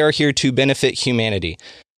that they are here to benefit humanity,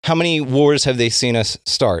 how many wars have they seen us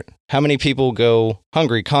start? How many people go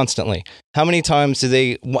hungry constantly? How many times do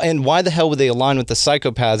they, and why the hell would they align with the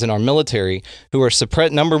psychopaths in our military who are,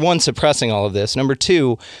 number one, suppressing all of this, number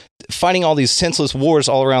two, fighting all these senseless wars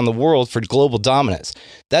all around the world for global dominance?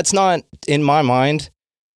 That's not, in my mind,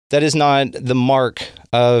 that is not the mark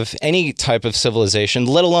of any type of civilization,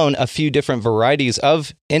 let alone a few different varieties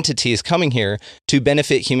of entities coming here to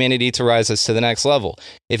benefit humanity to rise us to the next level.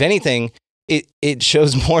 If anything, it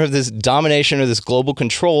shows more of this domination or this global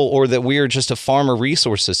control, or that we are just a farm of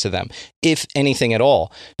resources to them, if anything at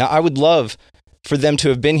all. Now, I would love for them to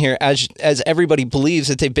have been here, as everybody believes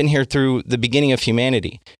that they've been here through the beginning of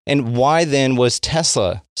humanity. And why then was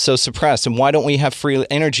Tesla so suppressed? And why don't we have free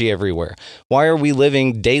energy everywhere? Why are we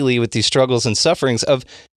living daily with these struggles and sufferings of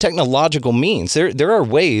technological means? There are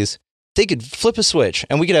ways they could flip a switch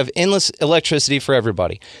and we could have endless electricity for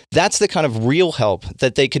everybody. That's the kind of real help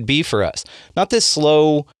that they could be for us. Not this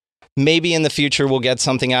slow, maybe in the future we'll get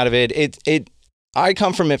something out of it. I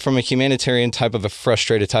come from it from a humanitarian type of a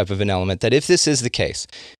frustrated type of an element, that if this is the case,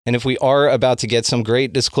 and if we are about to get some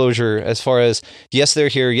great disclosure as far as, yes, they're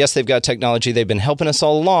here, yes, they've got technology, they've been helping us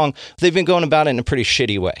all along, they've been going about it in a pretty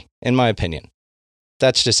shitty way, in my opinion.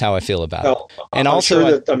 That's just how I feel about it. And I'm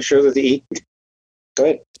also, I'm sure that go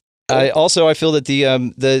ahead. I feel that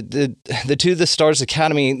the To the Stars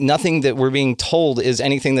Academy, nothing that we're being told is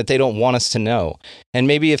anything that they don't want us to know. And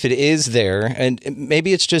maybe if it is there, and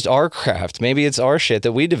maybe it's just our craft, maybe it's our shit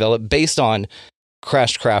that we develop based on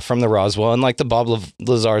crashed craft from the Roswell and like the Bob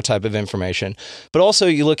Lazar type of information. But also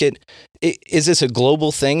you look at, is this a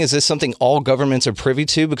global thing? Is this something all governments are privy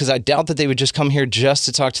to? Because I doubt that they would just come here just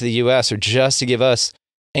to talk to the U.S. or just to give us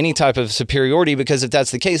any type of superiority, because if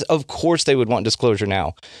that's the case, of course they would want disclosure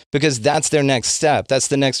now, because that's their next step. That's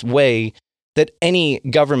the next way that any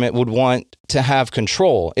government would want to have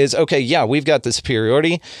control is, okay, yeah, we've got the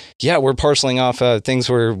superiority. Yeah, we're parceling off things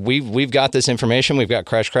where we've got this information. We've got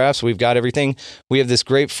crash crafts. We've got everything. We have this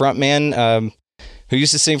great front man who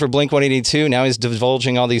used to sing for Blink-182. Now he's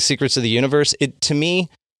divulging all these secrets of the universe. To me,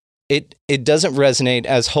 it doesn't resonate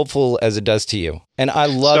as hopeful as it does to you. And I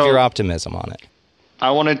love your optimism on it. I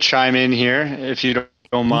want to chime in here, if you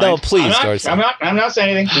don't mind. No, please, Darcy. I'm not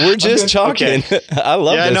saying anything. We're just talking. Okay. I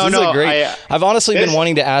love this. This is great. I've honestly been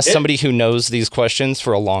wanting to ask somebody who knows these questions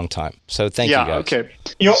for a long time. So thank you guys. Okay.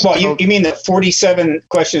 You mean the 47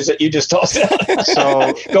 questions that you just tossed out?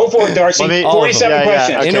 So go for it, Darcy. 47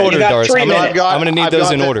 questions. Okay. In order, Darcy. I'm going to need those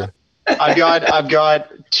in order. I've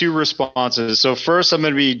got two responses. So first, I'm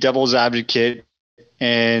going to be devil's advocate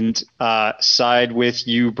and side with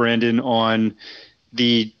you, Brandon, on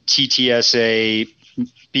the TTSA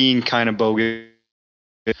being kind of bogus.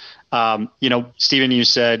 Stephen, you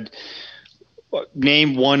said,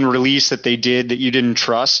 name one release that they did that you didn't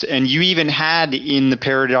trust. And you even had in the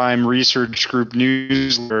Paradigm Research Group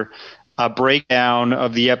newsletter a breakdown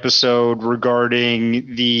of the episode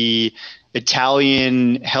regarding the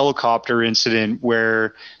Italian helicopter incident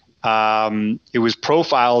where it was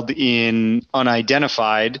profiled in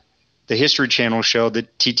Unidentified, the History Channel show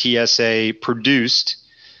that TTSA produced,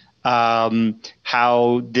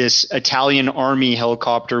 how this Italian army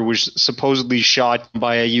helicopter was supposedly shot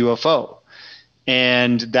by a UFO.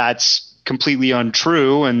 And that's completely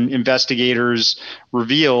untrue. And investigators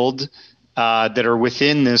revealed that are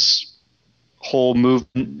within this whole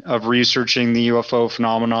movement of researching the UFO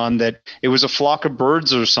phenomenon that it was a flock of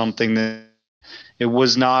birds or something, that it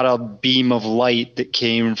was not a beam of light that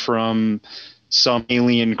came from some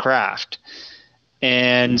alien craft.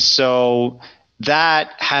 And so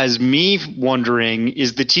that has me wondering,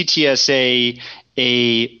 is the TTSA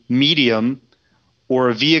a medium or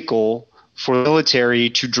a vehicle for the military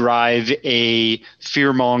to drive a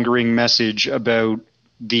fear-mongering message about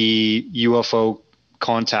the UFO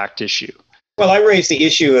contact issue? Well, I raised the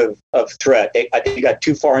issue of threat. I think you got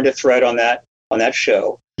too far into threat on that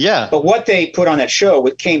show. Yeah. But what they put on that show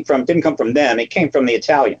didn't come from them. It came from the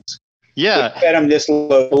Italians. Yeah. They fed them this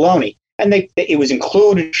baloney. And it was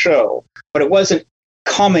included in the show, but it wasn't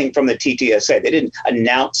coming from the TTSA. They didn't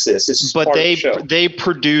announce this. This is part of the show. They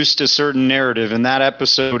produced a certain narrative, and that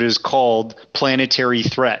episode is called Planetary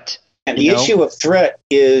Threat. And the issue of threat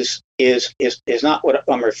is not what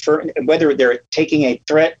I'm referring to, whether they're taking a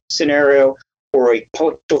threat scenario or a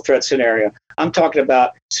potential threat scenario. I'm talking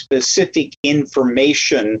about specific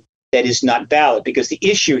information that is not valid, because the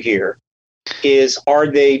issue here is, are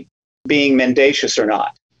they being mendacious or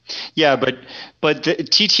not? Yeah, but the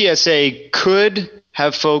TTSA could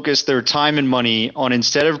have focused their time and money on,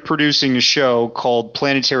 instead of producing a show called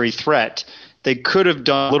Planetary Threat, they could have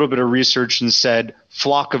done a little bit of research and said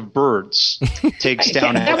flock of birds takes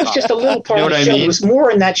down. That was just a little part of the show. There was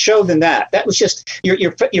more in that show than that. That was just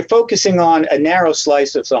you're focusing on a narrow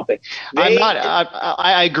slice of something.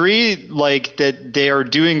 I agree, like, that they are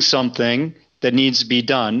doing something that needs to be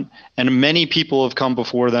done, and many people have come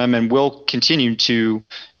before them and will continue to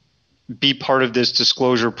be part of this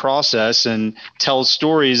disclosure process and tell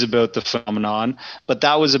stories about the phenomenon, but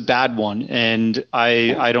that was a bad one. And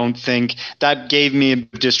I don't think that gave me a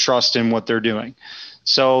distrust in what they're doing.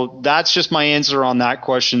 So that's just my answer on that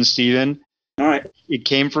question, Stephen. All right. It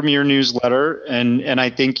came from your newsletter, and I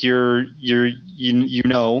think you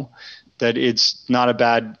know that it's not a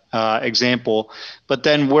bad example. But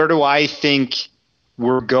then where do I think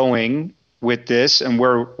we're going with this, and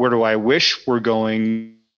where do I wish we're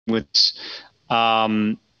going with this?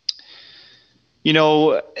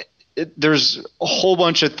 There's a whole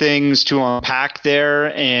bunch of things to unpack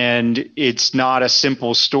there, and it's not a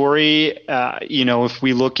simple story. If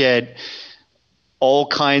we look at all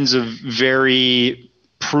kinds of very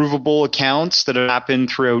provable accounts that have happened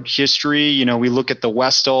throughout history, we look at the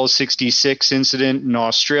Westall 66 incident in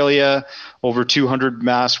Australia, over 200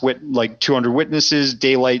 200 witnesses,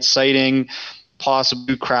 daylight sighting,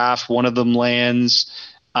 possible craft, one of them lands.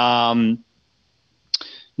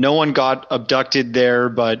 No one got abducted there,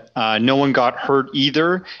 but no one got hurt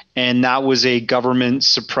either. And that was a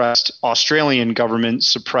Australian government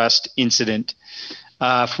suppressed incident.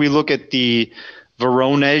 If we look at the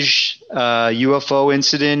Voronezh UFO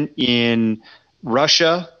incident in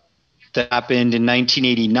Russia that happened in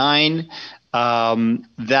 1989,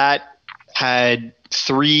 that had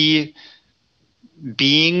 3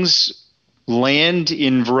 beings land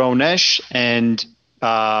in Voronezh and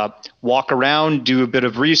walk around, do a bit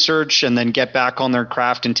of research, and then get back on their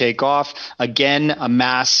craft and take off. Again, a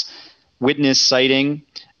mass witness sighting,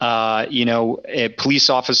 police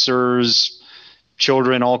officers,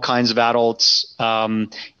 children, all kinds of adults.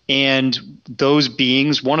 And those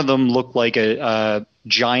beings, one of them looked like a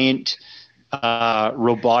giant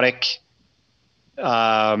robotic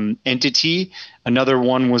entity. Another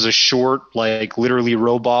one was a short, literally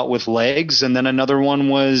robot with legs. And then another one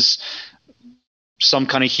was some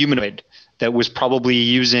kind of humanoid that was probably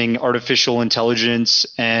using artificial intelligence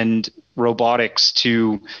and robotics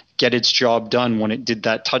to get its job done when it did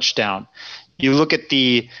that touchdown. You look at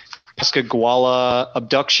the Pascagoula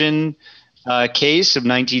abduction case of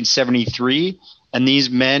 1973, and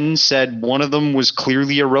these men said one of them was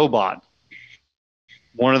clearly a robot.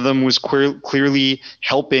 One of them was clearly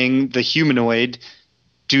helping the humanoid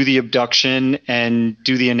do the abduction and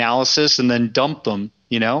do the analysis and then dump them,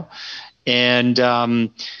 And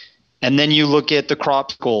then you look at the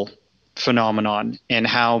crop circle phenomenon and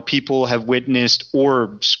how people have witnessed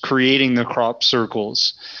orbs creating the crop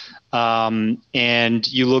circles. And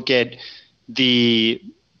you look at the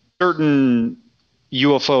certain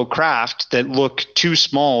UFO craft that look too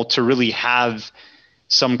small to really have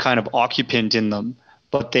some kind of occupant in them,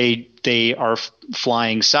 but they are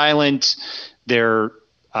flying silent. They're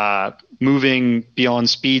moving beyond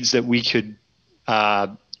speeds that we could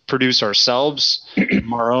produce ourselves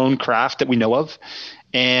from our own craft that we know of,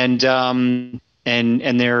 and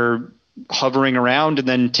they're hovering around and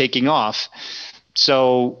then taking off.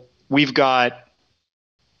 So we've got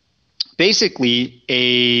basically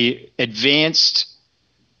a advanced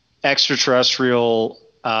extraterrestrial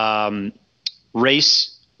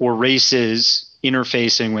race or races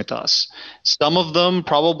interfacing with us. Some of them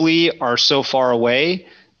probably are so far away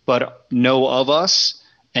but know of us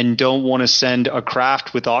and don't want to send a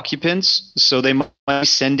craft with occupants, so they might be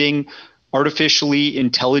sending artificially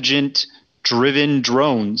intelligent driven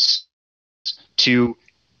drones to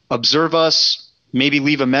observe us, maybe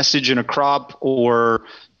leave a message in a crop or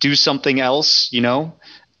do something else,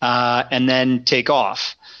 and then take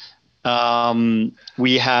off.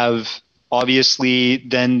 We have obviously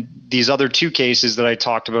then these other 2 cases that I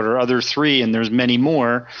talked about, or other 3, and there's many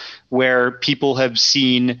more, where people have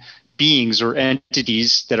seen beings or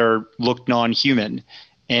entities that are looked non-human.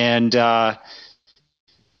 And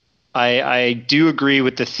I do agree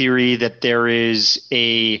with the theory that there is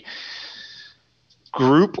a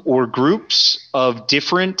group or groups of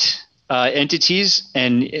different entities,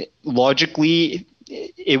 and logically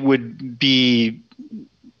it would be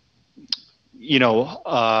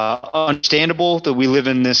understandable that we live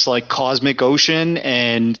in this cosmic ocean,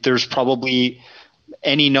 and there's probably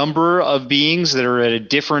any number of beings that are at a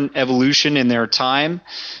different evolution in their time.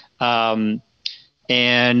 That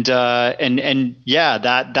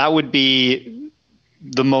would be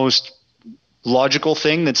the most logical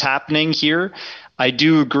thing that's happening here. I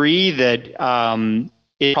do agree that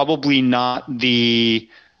it's probably not the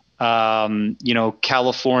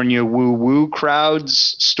California woo-woo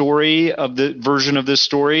crowd's story of the version of this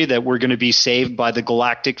story that we're going to be saved by the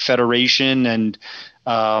Galactic Federation and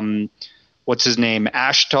what's his name?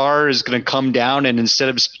 Ashtar is going to come down, and instead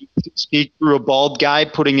of speak through a bald guy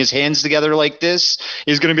putting his hands together like this,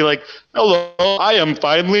 he's going to be like, "Hello, I am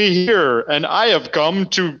finally here, and I have come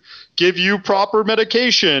to give you proper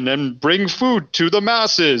medication and bring food to the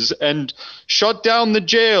masses and shut down the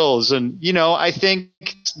jails." And, I think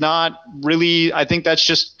it's not really, I think that's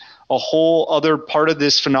just a whole other part of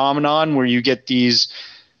this phenomenon where you get these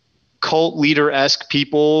cult leader-esque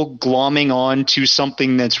people glomming on to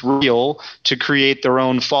something that's real to create their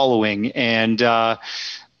own following. And I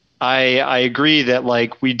agree that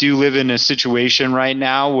like we do live in a situation right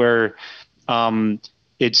now where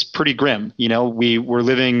it's pretty grim. You know, we're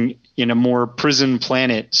living in a more prison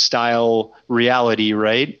planet style reality,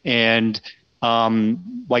 right? And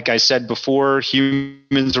like I said before,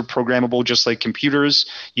 humans are programmable just like computers.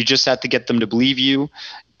 You just have to get them to believe you.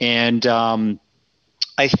 And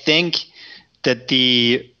I think that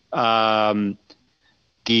the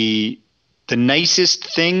nicest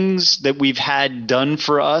things that we've had done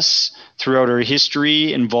for us throughout our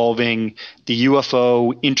history involving the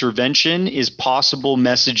UFO intervention is possible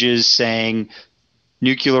messages saying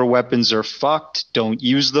nuclear weapons are fucked, don't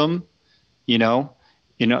use them,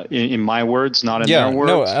 in my words, not in their words.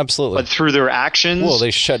 No, absolutely. But through their actions. Well,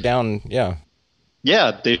 they shut down, yeah.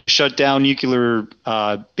 Yeah, they shut down nuclear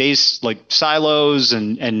base like silos,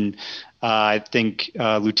 and I think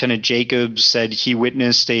Lieutenant Jacobs said he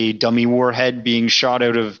witnessed a dummy warhead being shot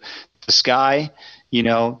out of the sky. You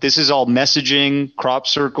know, this is all messaging. Crop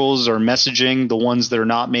circles are messaging, the ones that are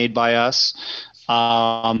not made by us.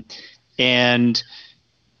 And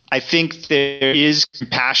I think there is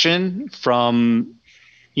compassion from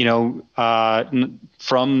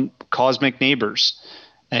cosmic neighbors.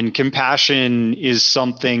 And compassion is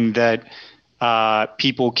something that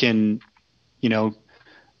people can,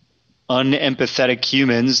 unempathetic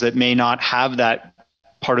humans that may not have that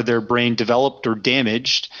part of their brain developed or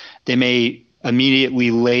damaged, they may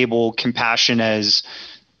immediately label compassion as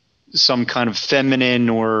some kind of feminine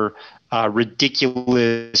or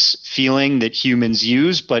ridiculous feeling that humans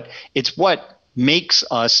use. But it's what makes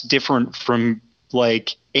us different from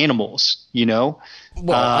like animals, Well, I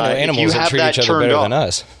know animals that treat each other better than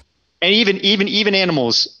us. And even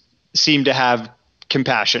animals seem to have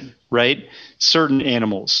compassion, right? Certain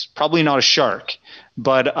animals, probably not a shark,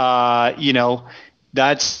 but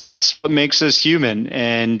that's what makes us human.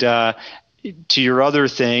 And to your other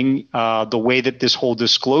thing, the way that this whole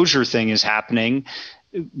disclosure thing is happening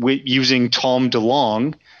with using Tom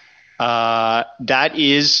DeLonge, that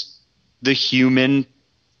is the human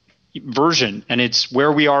version, and it's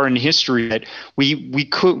where we are in history that we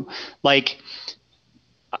could, like,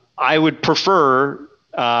 I would prefer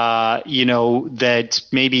that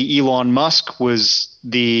maybe Elon Musk was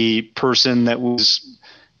the person that was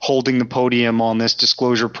holding the podium on this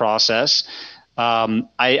disclosure process.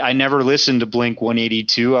 I never listened to Blink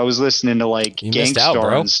 182. I was listening to like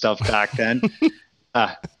Gangstar and stuff back then.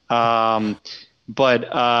 But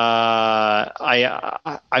I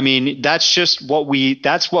mean, that's just what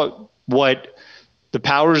the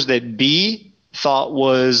powers that be thought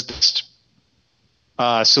was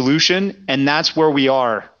the solution, and that's where we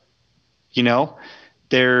are.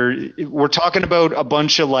 We're talking about a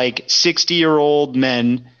bunch of like 60-year-old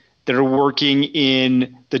men that are working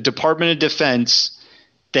in the Department of Defense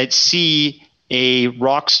that see a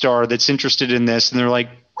rock star that's interested in this, and they're like,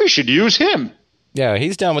 we should use him. Yeah,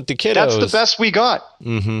 he's down with the kiddos. That's the best we got.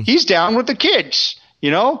 Mm-hmm. He's down with the kids,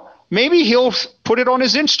 Maybe he'll put it on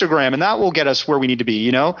his Instagram and that will get us where we need to be,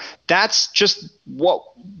 That's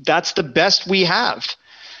the best we have.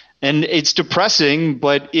 And it's depressing,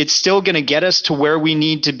 but it's still going to get us to where we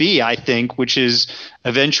need to be, I think, which is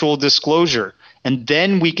eventual disclosure. And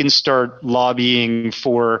then we can start lobbying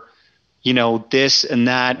for, this and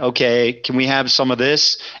that. Okay, can we have some of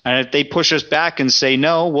this? And if they push us back and say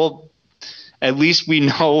no, well, at least we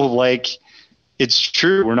know, like, it's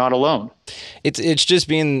true. We're not alone. It's just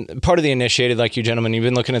being part of the initiated, like you gentlemen. You've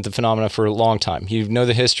been looking at the phenomena for a long time. You know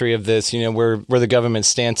the history of this. Where the government's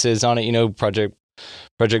stance is on it. Project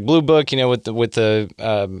Blue Book. With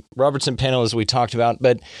the Robertson panel, as we talked about.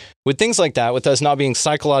 But with things like that, with us not being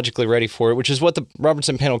psychologically ready for it, which is what the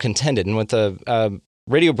Robertson panel contended, and with the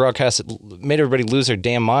radio broadcast, it made everybody lose their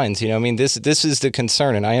damn minds. This is the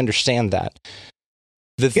concern, and I understand that.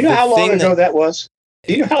 How long ago that was?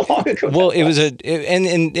 Do you know how long ago? Well, it was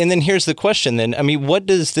and then here's the question. Then, I mean, what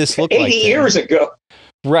does this look like? 80 years ago.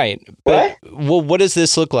 Right. What? Well, what does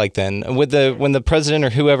this look like then? When the president or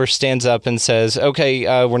whoever stands up and says,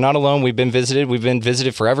 "Okay, we're not alone. We've been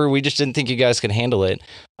visited forever. We just didn't think you guys could handle it."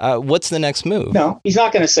 What's the next move? No, he's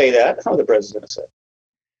not going to say that. That's not what the president's going to say.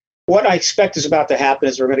 What I expect is about to happen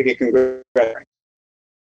is we're going to get congressional hearings.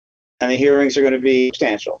 And the hearings are going to be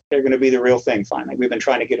substantial. They're going to be the real thing finally. We've been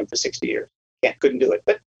trying to get them for 60 years. Couldn't do it,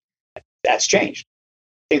 but that's changed.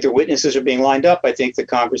 I think the witnesses are being lined up. I think the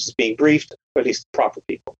Congress is being briefed, or at least the proper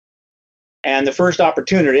people. And the first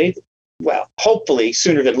opportunity, well, hopefully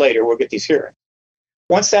sooner than later, we'll get these hearings.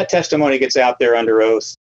 Once that testimony gets out there under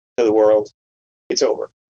oath to the world, it's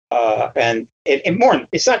over. And more,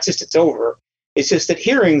 it's not just it's over. It's just that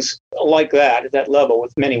hearings like that, at that level,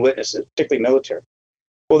 with many witnesses, particularly military,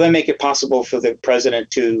 will then make it possible for the president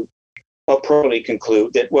to appropriately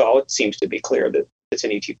conclude that, well, it seems to be clear that it's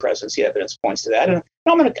an ET presence. The evidence points to that.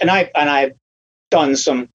 And I've done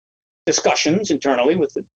some discussions internally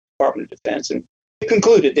with the Department of Defense and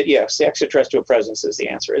concluded that, yes, the extraterrestrial presence is the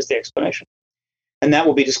answer, is the explanation. And that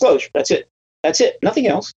will be disclosure. That's it. That's it. Nothing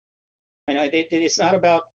else. And it's not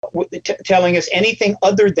about telling us anything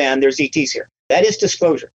other than there's ETs here. That is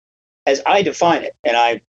disclosure, as I define it.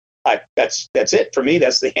 And that's it for me.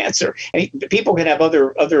 That's the answer. And people can have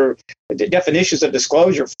other definitions of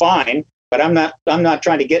disclosure, fine. But I'm not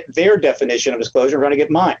trying to get their definition of disclosure. I'm trying to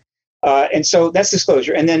get mine. And so that's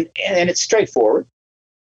disclosure. And it's straightforward.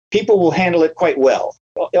 People will handle it quite well.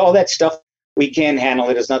 All that stuff, we can handle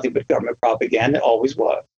it as nothing but government propaganda. It always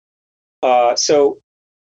was. So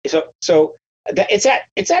it's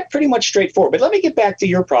that pretty much straightforward. But let me get back to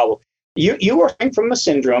your problem. You are suffering from a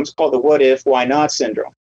syndrome. It's called the what if, why not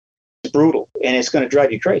syndrome. It's brutal, and it's going to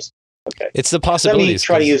drive you crazy. Okay. It's the possibilities. Let me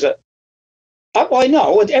try to use it. Well, I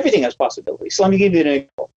know everything has possibilities. So let me give you an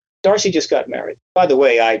example. Darcy just got married. By the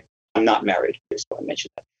way, I'm not married. Just want to mention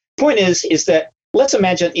that. Point is that let's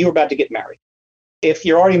imagine you were about to get married. If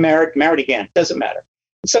you're already married again, doesn't matter.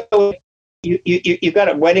 So you got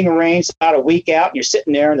a wedding arranged about a week out, and you're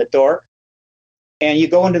sitting there in the dark, and you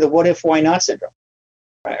go into the what if, why not syndrome,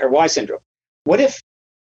 right? Or why syndrome. What if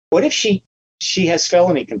she has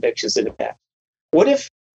felony convictions in the past? What if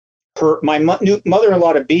my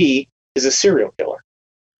mother-in-law to be is a serial killer?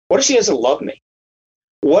 What if she doesn't love me?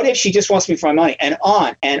 What if she just wants me for my money? And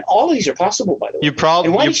on. And all of these are possible, by the way.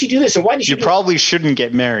 And why did she do this? And why did she do probably shouldn't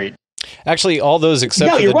get married. Actually, all those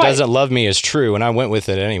except for the doesn't love me is true, and I went with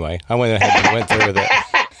it anyway. I went ahead and went through with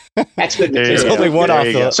it. That's good. There's only one off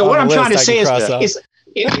the So what I'm trying to say is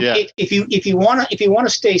if if you want to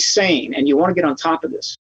stay sane and you want to get on top of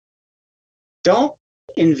this, don't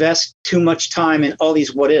invest too much time in all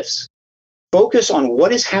these what ifs. Focus on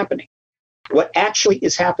what is happening, what actually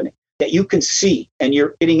is happening that you can see and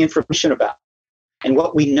you're getting information about, and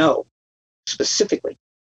what we know specifically,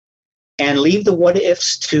 and leave the what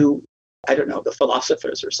ifs to, I don't know, the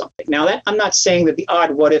philosophers or something. Now that I'm not saying that the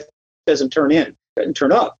odd what if doesn't turn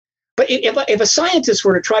up, but if a scientist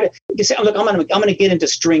were to try to say, look, I'm going to get into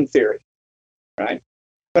string theory, right?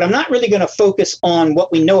 But I'm not really going to focus on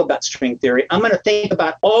what we know about string theory. I'm going to think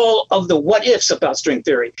about all of the what ifs about string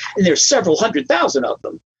theory, and there's several 100,000 of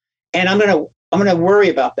them, and I'm going to worry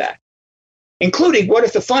about that, including what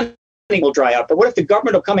if the funding will dry up, or what if the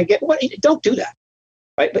government will come and get what? Don't do that.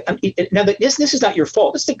 Right? But now this is not your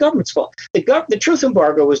fault. It's the government's fault. The truth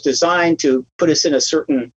embargo was designed to put us in a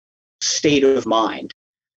certain state of mind,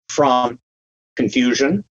 from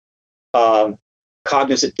confusion,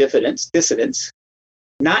 cognitive dissonance,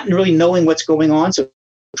 not really knowing what's going on, so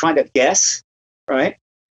trying to guess, right,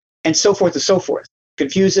 and so forth and so forth.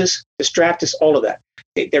 Confuse us, distract us, all of that.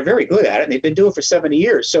 They're very good at it, and they've been doing it for 70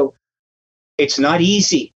 years. So it's not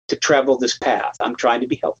easy to travel this path. I'm trying to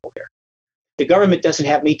be helpful here. The government doesn't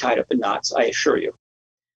have me tied up in knots, I assure you.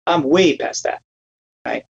 I'm way past that,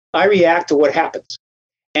 right? I react to what happens,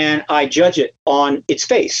 and I judge it on its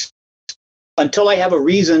face until I have a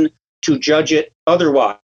reason to judge it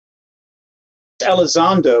otherwise.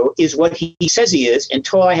 Elizondo is what he says he is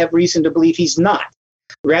until I have reason to believe he's not,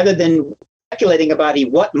 rather than speculating about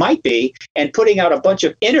what might be and putting out a bunch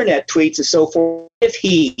of internet tweets and so forth. If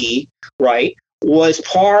he, right, was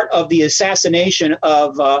part of the assassination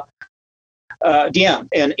of Diem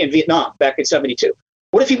in Vietnam back in '72.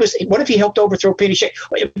 What if he helped overthrow Pinochet?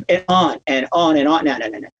 And on and on and on.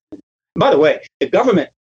 No. By the way, the government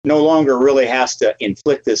no longer really has to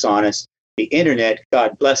inflict this on us. The internet,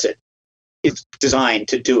 God bless it, is designed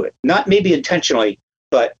to do it. Not maybe intentionally,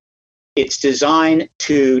 but it's designed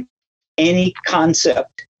to any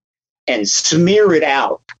concept and smear it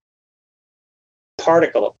out,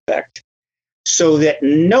 particle effect, so that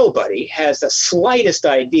nobody has the slightest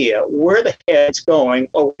idea where the heck it's going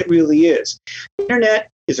or what it really is. The internet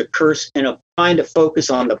is a curse, and I'm trying to focus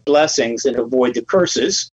on the blessings and avoid the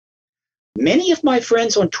curses. Many of my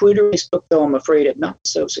friends on Twitter and Facebook, though, I'm afraid, are not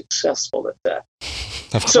so successful at that.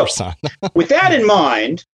 Of course not. With that in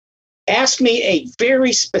mind, ask me a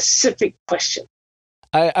very specific question.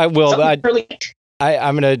 I will. I'm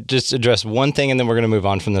going to just address one thing, and then we're going to move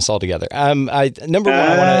on from this altogether. Number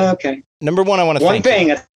one, I want to one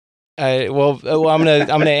thing. I'm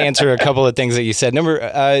gonna answer a couple of things that you said.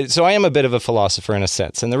 So I am a bit of a philosopher in a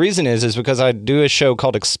sense, and the reason is because I do a show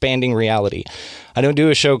called Expanding Reality. I don't do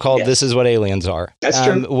a show called This Is What Aliens Are. That's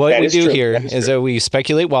true. What we do here is that we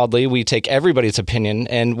speculate wildly. We take everybody's opinion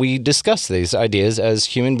and we discuss these ideas as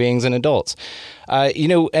human beings and adults.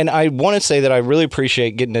 And I want to say that I really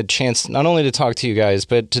appreciate getting a chance not only to talk to you guys,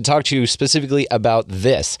 but to talk to you specifically about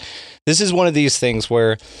this. This is one of these things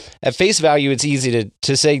where at face value, it's easy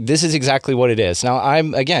to say this is exactly what it is. Now,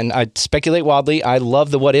 I speculate wildly. I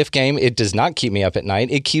love the what if game. It does not keep me up at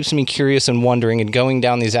night. It keeps me curious and wondering and going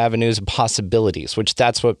down these avenues of possibilities, which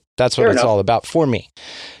that's what it's all about for me.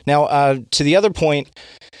 Now, to the other point,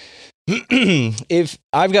 if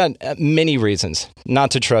I've got many reasons not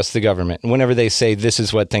to trust the government whenever they say this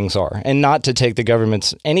is what things are, and not to take the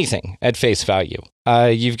government's anything at face value.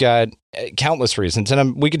 You've got countless reasons,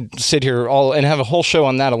 and we could sit here and have a whole show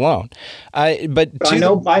on that alone. I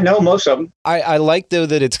know most of them. I like though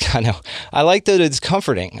that it's it's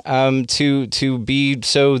comforting to be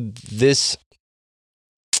so this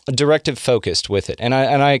directive focused with it, and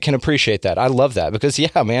I can appreciate that. I love that because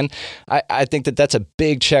man, I think that's a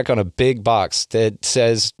big check on a big box that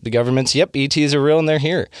says the government's ETs are real and they're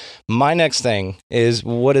here. My next thing is,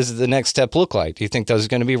 what does the next step look like? Do you think those are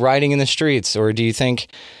going to be rioting in the streets, or do you think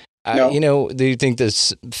do you think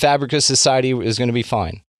this fabric of society is going to be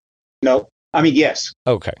fine? No. I mean, yes.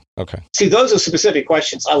 Okay. See, those are specific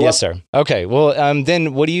questions. Yes, sir. Okay. Well,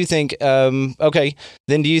 then what do you think? Then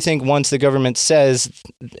do you think once the government says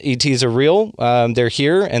ETs are real, they're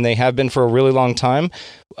here and they have been for a really long time,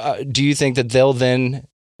 do you think that they'll then,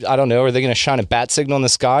 I don't know, are they going to shine a bat signal in the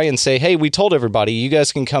sky and say, hey, we told everybody, you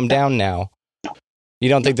guys can come down now? No. You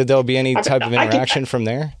don't think that there'll be any type of interaction from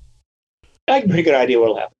there? I have a pretty good idea what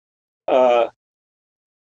will happen.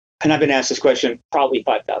 And I've been asked this question probably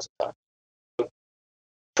 5,000 times.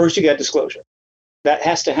 First, you got disclosure. That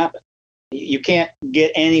has to happen. You can't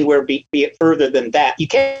get anywhere be it further than that. You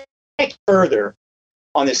can't get further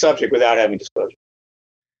on this subject without having disclosure.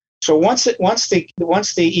 So once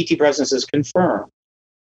the ET presence is confirmed,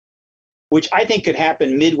 which I think could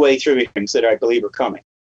happen midway through things that I believe are coming.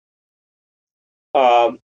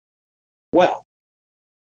 Well,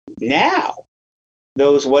 now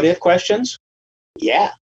those what if questions,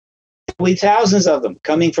 thousands of them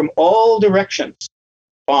coming from all directions.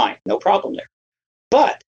 Fine, no problem there.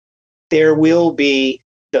 But there will be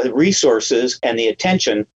the resources and the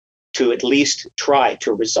attention to at least try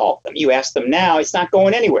to resolve them. You ask them now, it's not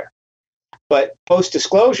going anywhere. But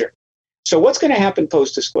post-disclosure. So what's going to happen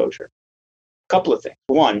post-disclosure? A couple of things.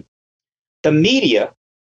 One, the media,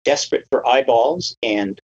 desperate for eyeballs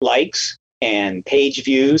and likes and page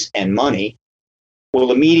views and money,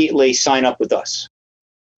 will immediately sign up with us.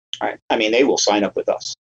 All right? I mean, they will sign up with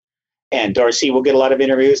us. And Darcy will get a lot of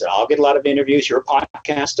interviews, and I'll get a lot of interviews. Your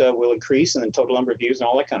podcast will increase, and the total number of views and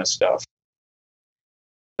all that kind of stuff.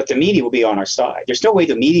 But the media will be on our side. There's no way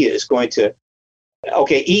the media is going to,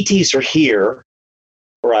 okay, ETs are here,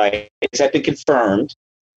 right? It's been confirmed.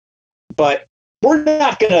 But we're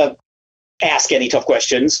not going to ask any tough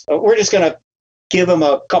questions. We're just going to give them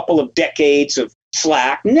a couple of decades of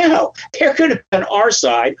slack. No, they're going to be on our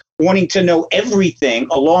side, wanting to know everything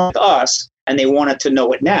along with us. And they wanted to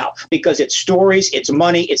know it now because it's stories, it's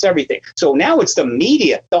money, it's everything. So now it's the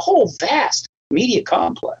media, the whole vast media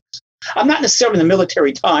complex. I'm not necessarily the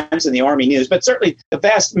Military Times and the Army News, but certainly the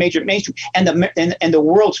vast major mainstream and the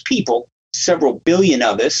world's people, several billion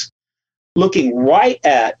of us, looking right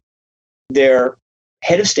at their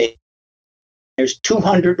head of state. There's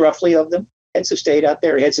 200 roughly of them, heads of state out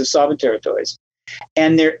there, heads of sovereign territories.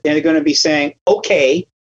 And they're going to be saying, okay,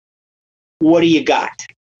 what do you got?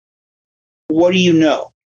 What do you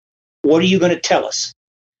know? What are you going to tell us?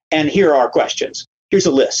 And here are our questions. Here's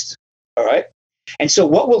a list. All right. And so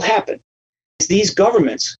what will happen is these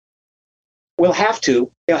governments will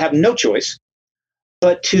they'll have no choice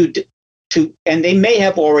but to, and they may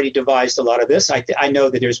have already devised a lot of this. I know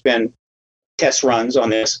that there's been test runs on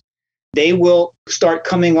this. They will start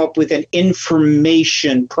coming up with an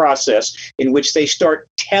information process in which they start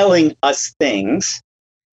telling us things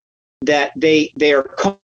that they are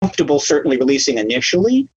comfortable certainly releasing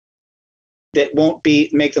initially, that won't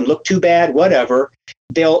make them look too bad, whatever.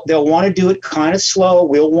 They'll want to do it kind of slow.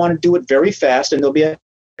 We'll want to do it very fast. And there'll be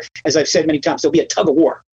as I've said many times, there'll be a tug of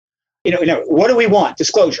war. What do we want?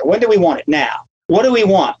 Disclosure. When do we want it? Now. What do we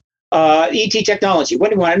want? ET technology. When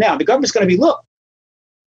do we want it? Now. The government's going to be, look,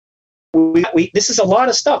 this is a lot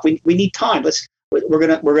of stuff. We need time. We're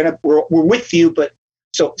with you, but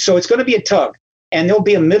so it's going to be a tug, and there'll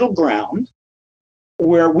be a middle ground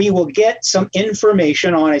where we will get some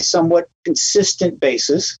information on a somewhat consistent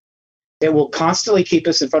basis that will constantly keep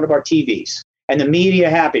us in front of our TVs and the media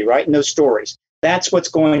happy, writing those stories. That's what's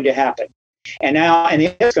going to happen. And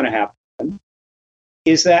what's going to happen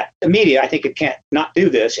is that the media, I think it can't not do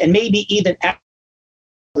this, and maybe even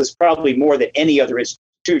this probably more than any other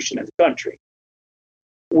institution in the country,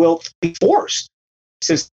 will be forced,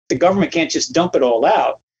 since the government can't just dump it all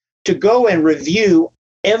out, to go and review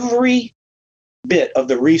every bit of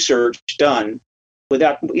the research done in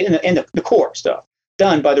the core stuff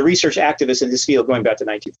done by the research activists in this field going back to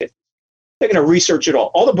 1950. They're going to research it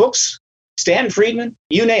all the books, Stanton Friedman,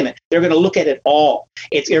 you name it. They're going to look at it all.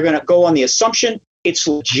 They're going to go on the assumption it's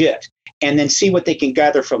legit, and then see what they can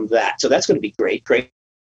gather from that. So that's going to be great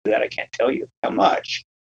that I can't tell you how much.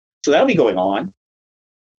 So that'll be going on.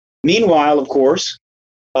 Meanwhile, of course,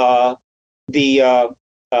 more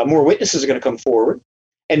witnesses are going to come forward,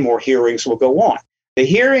 and more hearings will go on. The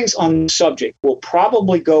hearings on the subject will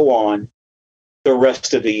probably go on the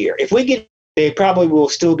rest of the year. They probably will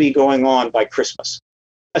still be going on by Christmas,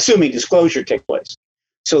 assuming disclosure takes place.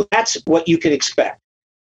 So that's what you can expect.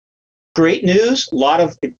 Great news, a lot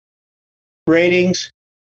of ratings.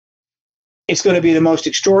 It's going to be the most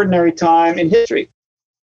extraordinary time in history.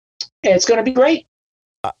 And it's going to be great.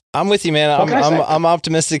 I'm with you, man. I'm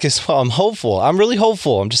optimistic as well. I'm hopeful. I'm really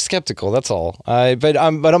hopeful. I'm just skeptical. That's all. But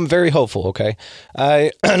I'm very hopeful. Okay.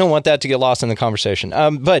 I don't want that to get lost in the conversation.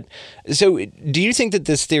 But so, do you think that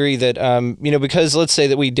this theory that because let's say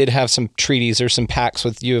that we did have some treaties or some pacts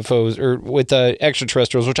with UFOs or with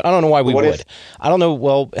extraterrestrials, which I don't know why we would. I don't know.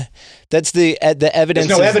 Well, that's the evidence.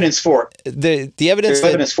 There's no evidence for it. The evidence. There's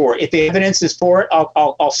evidence for it. If the evidence is for it,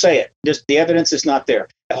 I'll say it. Just the evidence is not there.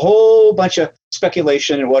 A whole bunch of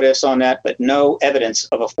speculation and what ifs on that, but no evidence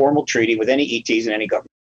of a formal treaty with any ETs in any government.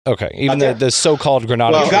 Okay, even the so-called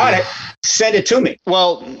Granada. Well, you got it. Send it to me.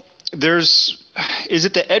 Well, is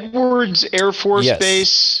it the Edwards Air Force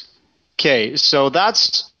Base? Okay, so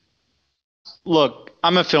look,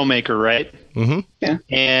 I'm a filmmaker, right? Mm-hmm. Yeah.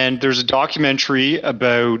 And there's a documentary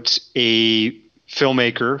about a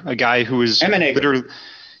filmmaker, a guy who is literally,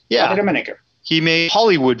 Emenaker. He made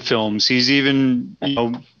Hollywood films. He's even,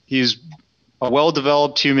 he's a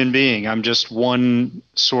well-developed human being. I'm just I'm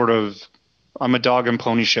a dog and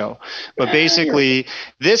pony show. But basically,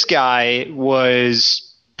 this guy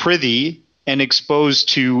was privy and exposed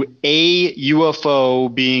to a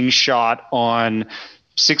UFO being shot on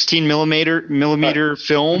 16 millimeter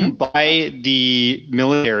film by the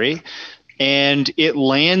military. And it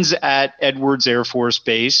lands at Edwards Air Force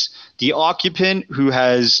Base. The occupant, who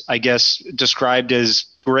has, I guess, described as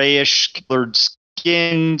grayish colored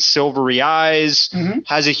skin, silvery eyes,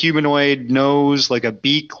 has a humanoid nose, like a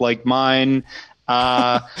beak like mine,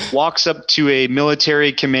 walks up to a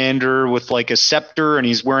military commander with like a scepter, and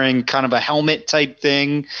he's wearing kind of a helmet type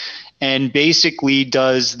thing, and basically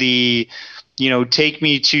does the, take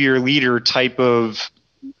me to your leader type of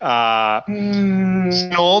no,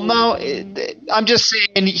 I'm just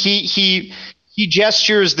saying he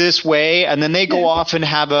gestures this way, and then they go off and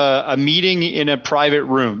have a meeting in a private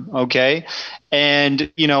room. Okay.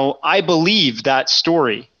 And, I believe that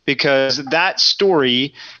story, because that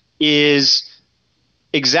story is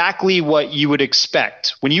exactly what you would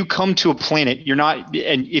expect. When you come to a planet,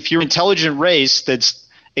 and if you're an intelligent race that's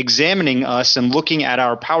examining us and looking at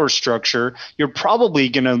our power structure, you're probably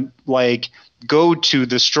going to go to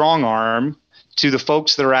the strong arm, to the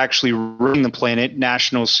folks that are actually running the planet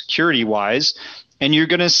national security wise, and you're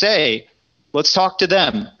going to say, let's talk to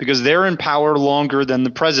them, because they're in power longer than the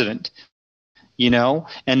president,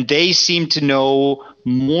 and they seem to know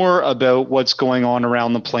more about what's going on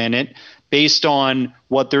around the planet based on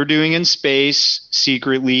what they're doing in space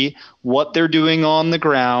secretly, what they're doing on the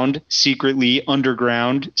ground secretly,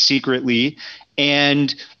 underground secretly,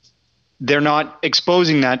 and they're not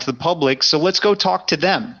exposing that to the public, so let's go talk to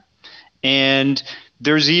them. And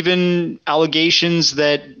there's even allegations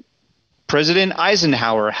that President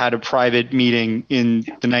Eisenhower had a private meeting in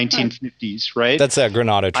the 1950s, right? That's that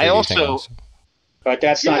Granada Treaty thing. But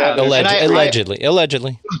that's not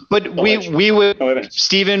allegedly. But we would,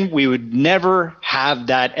 Stephen, we would never have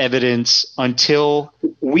that evidence until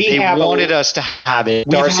they wanted us to have it.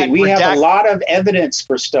 Darcy, we have a lot of evidence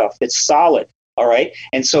for stuff that's solid. All right.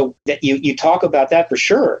 And so that you talk about that for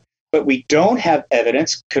sure, but we don't have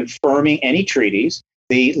evidence confirming any treaties.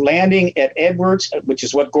 The landing at Edwards, which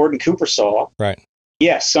is what Gordon Cooper saw. Right.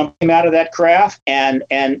 Yes, something out of that craft, and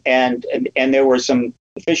there were some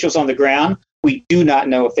officials on the ground. We do not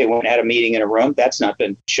know if they went and had a meeting in a room. That's not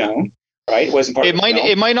been shown. Right. It wasn't part of the film.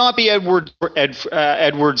 It might not be Edwards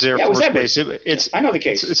Air Force Base. I know the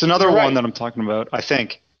case. It's another one that I'm talking about, I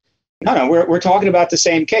think. No, we're talking about the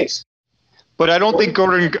same case. But I don't think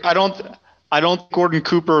Gordon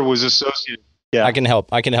Cooper was associated. Yeah, I can help.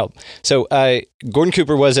 So Gordon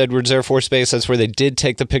Cooper was Edwards Air Force Base. That's where they did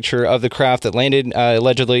take the picture of the craft that landed,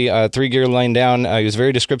 allegedly 3-gear laying down. He was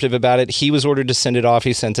very descriptive about it. He was ordered to send it off.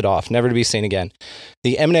 He sent it off, never to be seen again.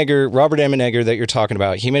 The Robert Emenegger that you're talking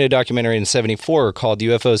about, he made a documentary in 1974 called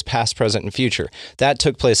UFOs Past, Present, and Future. That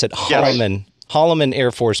took place at Holloman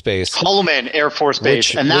Air Force Base. Holloman Air Force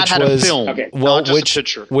Base, and that had a film, not just a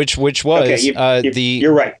picture. Which was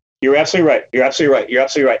You're right. You're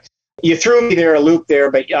absolutely right. You threw me there a loop there,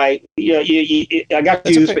 but I got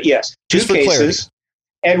confused. Okay. But yes, just two cases.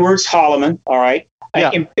 Clarity. Edwards, Holloman. All right. Yeah.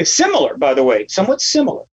 It's similar, by the way, somewhat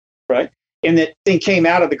similar, right? In that thing came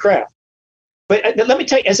out of the craft. But let me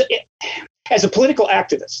tell you, as a political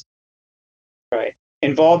activist, right,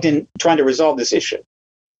 involved in trying to resolve this issue,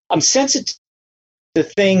 I'm sensitive to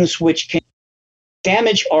things which can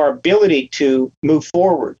damage our ability to move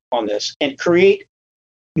forward on this and create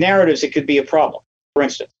narratives that could be a problem. For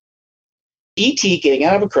instance, E.T. getting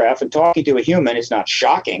out of a craft and talking to a human is not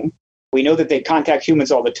shocking. We know that they contact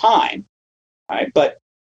humans all the time, right? But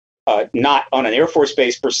not on an Air Force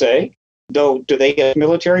base per se. Though, do they get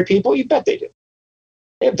military people? You bet they do.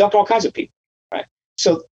 They abduct all kinds of people, right?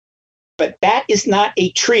 So, but that is not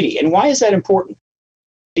a treaty. And why is that important?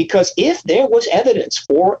 Because if there was evidence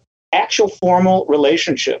for actual formal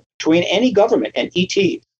relationship between any government and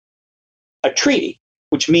ETs, a treaty,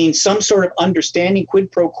 which means some sort of understanding,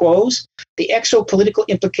 quid pro quos, the exopolitical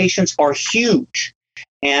implications are huge.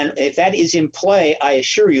 And if that is in play, I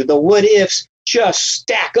assure you, the what ifs just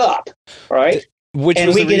stack up, right? Which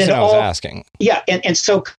was the reason I was asking. Yeah, and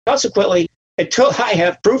so consequently, until I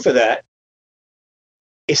have proof of that,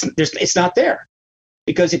 it's not there.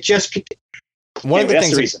 Because it just... One of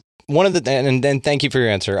the things, and thank you for your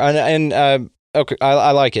answer. Okay,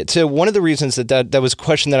 I like it. So one of the reasons that was a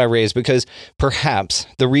question that I raised, because perhaps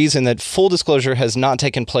the reason that full disclosure has not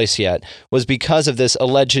taken place yet was because of this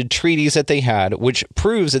alleged treaties that they had, which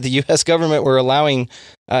proves that the U.S. government were allowing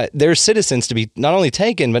their citizens to be not only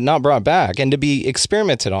taken, but not brought back and to be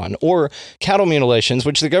experimented on, or cattle mutilations,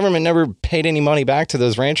 which the government never paid any money back to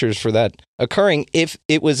those ranchers for that occurring if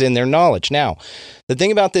it was in their knowledge. Now, the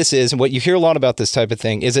thing about this is, and what you hear a lot about this type of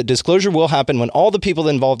thing, is that disclosure will happen when all the people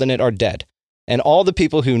involved in it are dead. And all the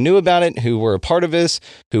people who knew about it, who were a part of this,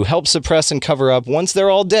 who helped suppress and cover up, once they're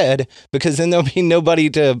all dead, because then there'll be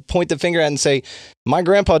nobody to point the finger at and say, my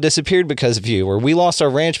grandpa disappeared because of you, or we lost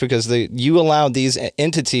our ranch because you allowed these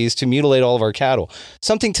entities to mutilate all of our cattle.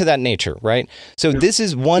 Something to that nature, right? So this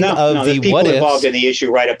is one of the people what ifs involved in the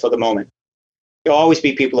issue right up to the moment. There'll always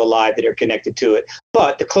be people alive that are connected to it.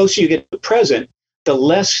 But the closer you get to the present, the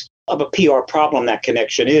less of a PR problem that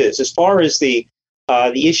connection is. As far as the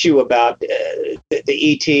issue about the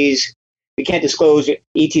ETs, we can't disclose it.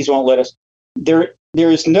 ETs won't let us. There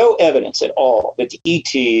is no evidence at all that the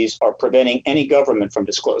ETs are preventing any government from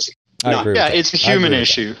disclosing. I agree with that. It's a human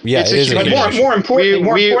issue. Yeah, it's a human issue. More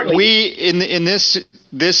importantly, we in this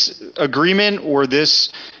agreement or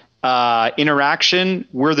this interaction,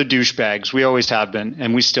 we're the douchebags. We always have been,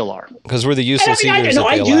 and we still are. Because we're the useless eaters.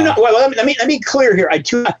 Let me be clear here. I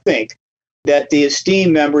do not think that the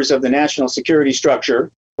esteemed members of the national security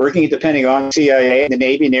structure, working at the Pentagon, CIA, the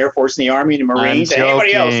Navy, and Air Force, and the Army, and the Marines, and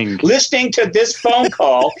anybody else listening to this phone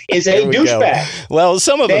call is a douchebag. Well,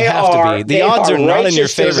 some of them have to be. The odds are not in your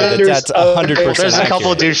favor that that's 100%. There's a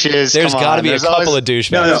couple of douches. There's got to be a couple of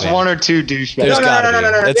douchebags. No, there's one or two douchebags. There's got to be.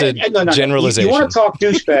 That's a generalization. You want to talk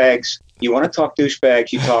douchebags,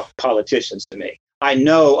 you talk politicians to me. I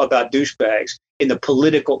know about douchebags in the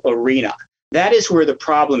political arena. That is where the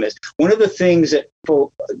problem is. One of the things that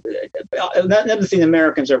another thing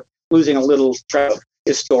Americans are losing a little track of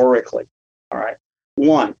historically. All right.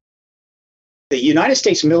 One, the United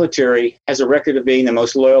States military has a record of being the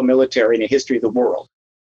most loyal military in the history of the world.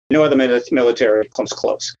 No other military comes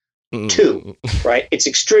close. Two, right? It's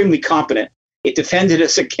extremely competent. It defended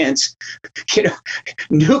us against,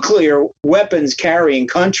 nuclear weapons carrying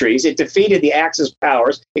countries. It defeated the Axis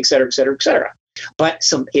powers, et cetera, et cetera, et cetera. But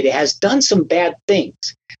it has done some bad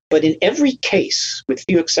things. But in every case, with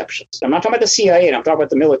few exceptions, I'm not talking about the CIA, I'm talking about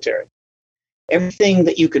the military. Everything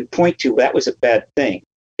that you could point to, that was a bad thing.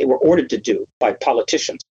 They were ordered to do by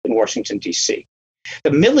politicians in Washington, D.C.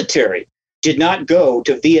 The military did not go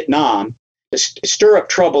to Vietnam to stir up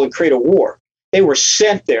trouble and create a war. They were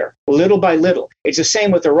sent there little by little. It's the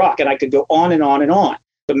same with Iraq, and I could go on and on and on.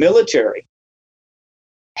 The military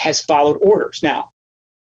has followed orders. Now,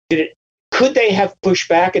 could they have pushed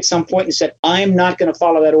back at some point and said, I'm not going to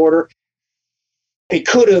follow that order? They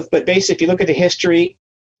could have, but basically, if you look at the history,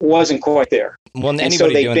 wasn't quite there. Well,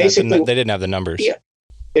 anybody doing that, they didn't have the numbers. Yeah.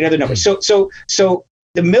 in other numbers. So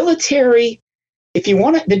the military, if you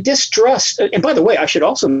want the distrust, and by the way, I should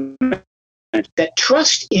also mention that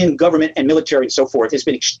trust in government and military and so forth has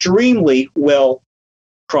been extremely well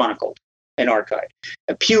chronicled and archived.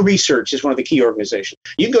 Pew Research is one of the key organizations.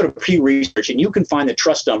 You can go to Pew Research and you can find the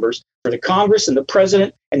trust numbers for the Congress and the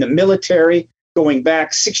president and the military going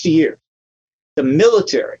back 60 years. The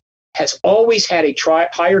military has always had a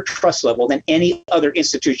higher trust level than any other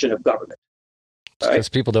institution of government. Right? Because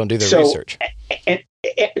people don't do their research. And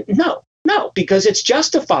no, because it's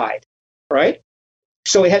justified, right?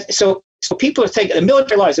 So it has. So people are thinking the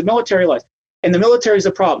military lies, and the military is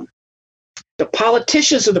the problem. The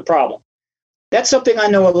politicians are the problem. That's something I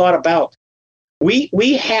know a lot about.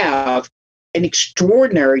 We have an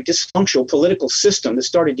extraordinary dysfunctional political system that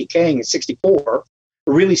started decaying in '64,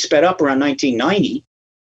 really sped up around 1990.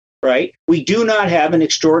 Right? We do not have an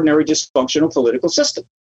extraordinary dysfunctional political system.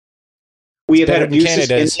 We have had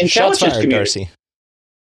abuses in the intelligence community.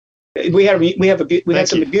 We had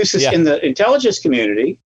some abuses in the intelligence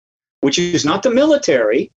community, which is not the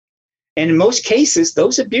military. And in most cases,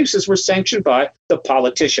 those abuses were sanctioned by the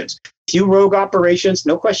politicians. Few rogue operations,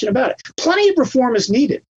 no question about it. Plenty of reform is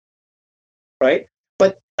needed, right?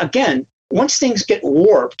 But again, once things get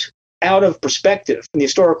warped out of perspective from the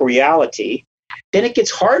historical reality, then it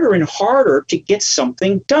gets harder and harder to get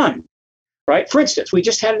something done, right? For instance, we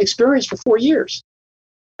just had an experience for 4 years.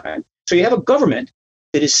 Right? So you have a government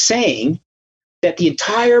that is saying that the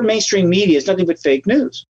entire mainstream media is nothing but fake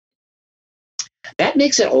news. That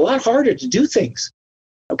makes it a lot harder to do things,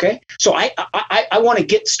 okay? So I want to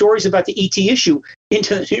get stories about the ET issue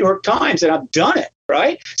into the New York Times, and I've done it,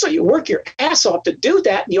 right? So you work your ass off to do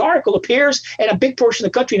that, and the article appears, and a big portion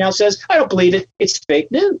of the country now says, I don't believe it, it's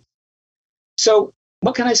fake news. So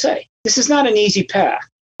what can I say? This is not an easy path.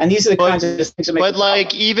 And these are the kinds of things that make it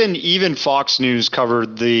like even Fox News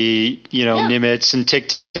covered the, Nimitz and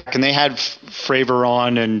TikTok, and they had Fravor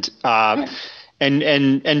on,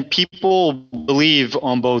 and people believe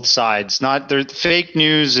on both sides. Not their fake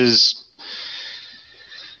news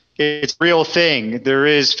it's a real thing. There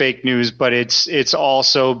is fake news, but it's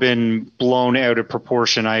also been blown out of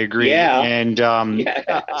proportion. I agree. Yeah. And to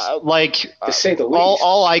say the least.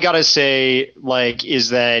 All I gotta say, is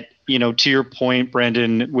that, to your point,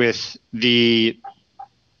 Brendan, with do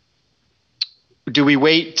we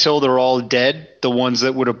wait till they're all dead? The ones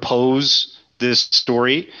that would oppose this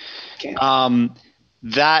story,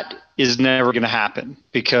 that is never going to happen,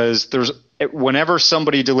 because whenever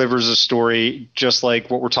somebody delivers a story, just like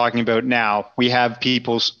what we're talking about now, we have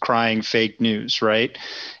people crying fake news, right?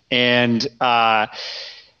 And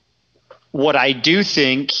what I do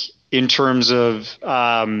think in terms of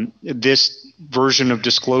this version of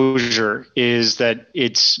disclosure is that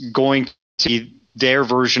it's going to be their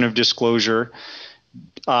version of disclosure.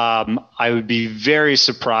 I would be very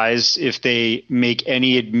surprised if they make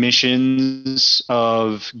any admissions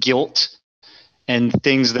of guilt and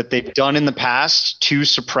things that they've done in the past to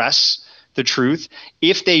suppress the truth.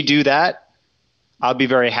 If they do that, I'll be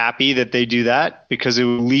very happy that they do that, because it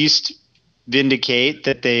will at least vindicate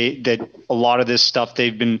that a lot of this stuff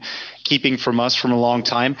they've been keeping from us from a long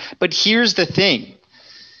time. But here's the thing.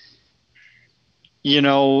 You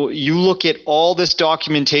look at all this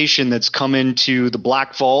documentation that's come into the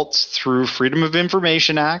Black Vault through Freedom of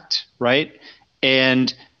Information Act, right?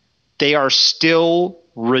 And they are still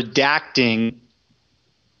redacting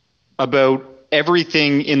about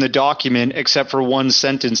everything in the document except for one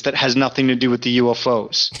sentence that has nothing to do with the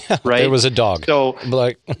UFOs, right? There was a dog. So,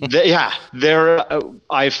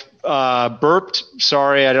 I've burped.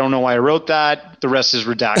 Sorry, I don't know why I wrote that. The rest is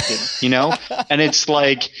redacted, And it's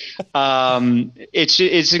like,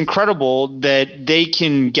 it's incredible that they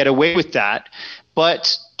can get away with that,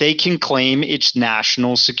 but they can claim it's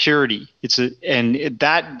national security.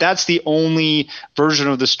 That's the only version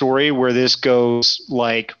of the story where this goes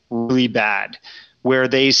really bad, where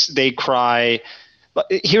they cry. But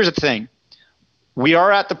here's the thing. We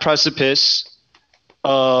are at the precipice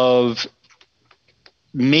of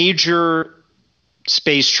major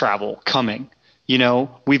space travel coming.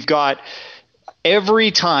 We've got every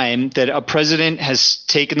time that a president has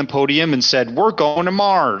taken the podium and said, we're going to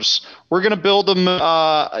Mars, we're going to build a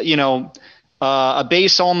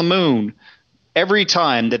base on the moon. Every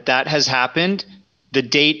time that has happened, the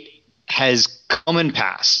date has come and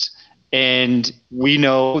passed. And we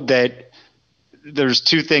know that there's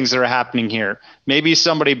two things that are happening here. Maybe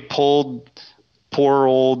somebody pulled poor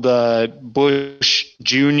old Bush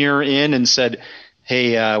Jr. in and said,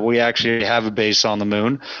 hey, we actually have a base on the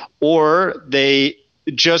moon. Or they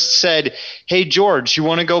just said, hey, George, you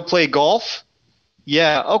want to go play golf?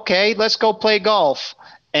 Yeah, okay, let's go play golf.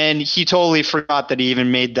 And he totally forgot that he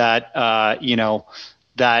even made that,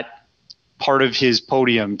 that part of his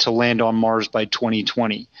podium to land on Mars by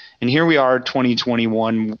 2020. And here we are,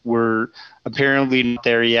 2021. We're apparently not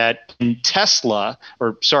there yet. And SpaceX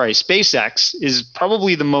is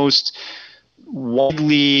probably the most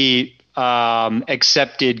widely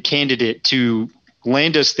accepted candidate to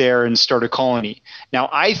land us there and start a colony. Now,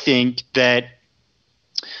 I think that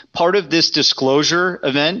part of this disclosure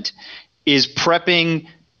event is prepping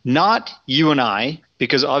not you and I,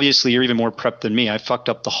 because obviously you're even more prepped than me. I fucked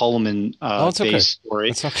up the Holloman base story.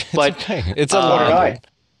 It's okay. But it's a lot.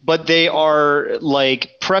 But they are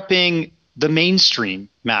like prepping the mainstream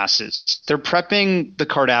masses. They're prepping the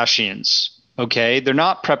Kardashians. Okay, they're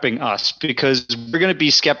not prepping us because we're going to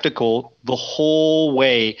be skeptical the whole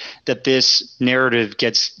way that this narrative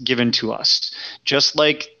gets given to us. Just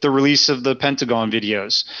like the release of the Pentagon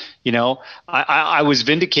videos, I was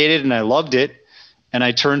vindicated and I loved it. And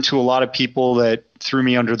I turned to a lot of people that threw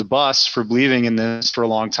me under the bus for believing in this for a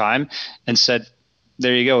long time and said,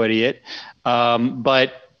 there you go, idiot.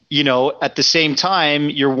 But at the same time,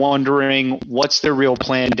 you're wondering what's their real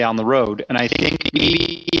plan down the road. And I think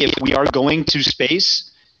maybe if we are going to space,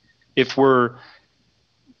 if we're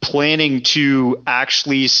planning to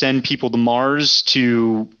actually send people to Mars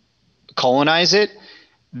to colonize it,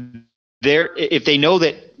 if they know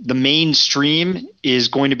that the mainstream is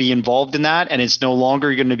going to be involved in that and it's no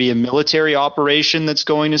longer going to be a military operation that's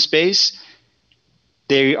going to space,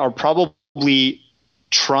 they are probably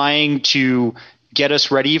trying to get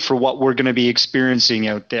us ready for what we're going to be experiencing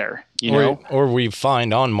out there, Or we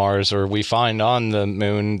find on Mars or we find on the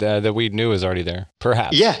moon that we knew is already there,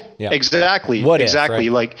 perhaps. Yeah. Exactly. Exactly.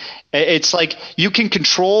 Right? Like, it's like you can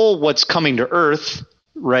control what's coming to Earth,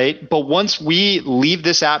 right? But once we leave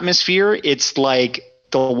this atmosphere, it's like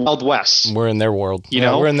the Wild West. We're in their world.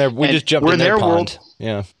 We're in there. We just jumped in their pond. World.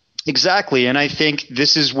 Yeah. Exactly. And I think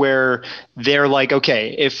this is where they're like,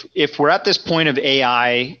 okay, if we're at this point of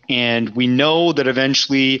AI and we know that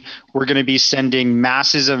eventually we're going to be sending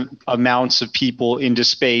massive amounts of people into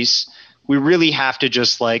space, we really have to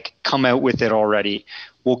just like come out with it already.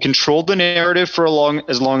 We'll control the narrative for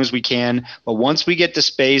as long as we can. But once we get to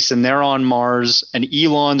space and they're on Mars and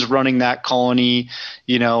Elon's running that colony,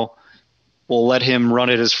 we'll let him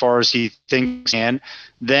run it as far as he thinks he can.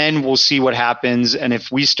 Then we'll see what happens. And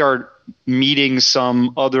if we start meeting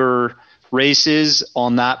some other races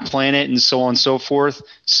on that planet and so on and so forth,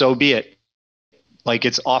 so be it. Like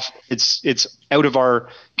it's out of our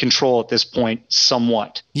control at this point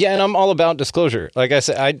somewhat. Yeah, and I'm all about disclosure. Like I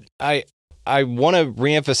said, I want to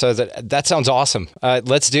reemphasize that sounds awesome.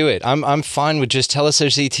 Let's do it. I'm fine with just tell us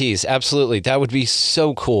there's ETs. Absolutely. That would be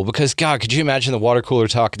so cool because, God, could you imagine the water cooler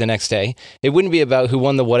talk the next day? It wouldn't be about who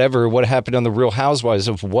won the whatever, what happened on the Real Housewives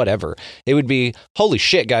of whatever. It would be, holy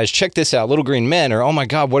shit, guys, check this out. Little Green Men, or oh my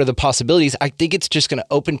God, what are the possibilities? I think it's just going to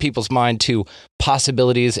open people's mind to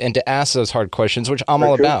possibilities and to ask those hard questions, which I'm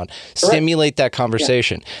all about. Stimulate that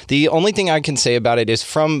conversation. Yeah. The only thing I can say about it is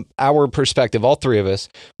from our perspective, all three of us,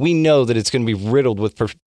 we know that it's going to be riddled with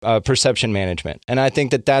perception management. And I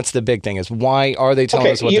think that that's the big thing is why are they telling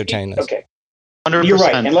us what they're telling us? Okay. 100%. You're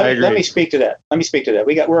right. And let me speak to that.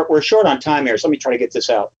 We're short on time here, so let me try to get this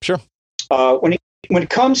out. Sure. When it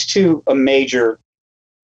comes to a major,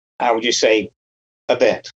 how would you say,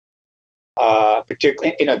 event,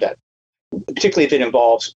 particularly if it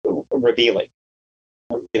involves a revealing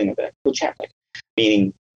event, which happens,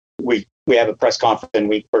 meaning we have a press conference and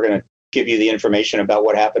we're going to give you the information about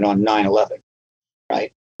what happened on 9/11,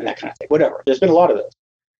 right? And that kind of thing. Whatever. There's been a lot of those.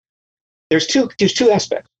 There's two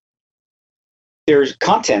aspects. There's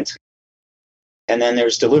content, and then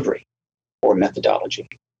there's delivery or methodology.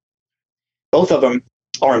 Both of them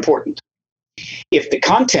are important. If the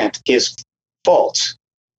content is false,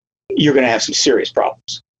 you're going to have some serious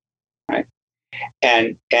problems, right?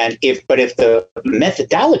 And if the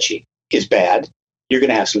methodology is bad, you're going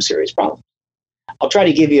to have some serious problems. I'll try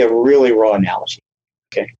to give you a really raw analogy.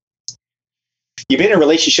 Okay, you've been in a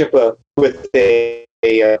relationship with a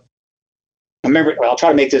member. Well, I'll try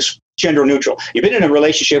to make this gender neutral. You've been in a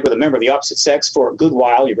relationship with a member of the opposite sex for a good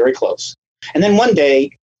while. You're very close, and then one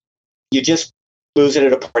day you just lose it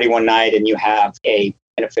at a party one night, and you have an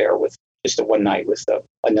affair with just a one night with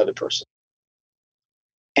another person.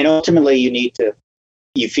 And ultimately,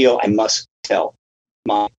 you feel I must tell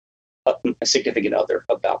my significant other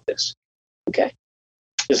about this. Okay.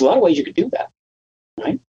 There's a lot of ways you could do that,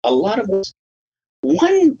 right? A lot of ways.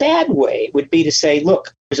 One bad way would be to say,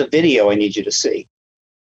 look, there's a video I need you to see.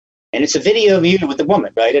 And it's a video of you with the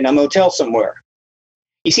woman, right? In a motel somewhere.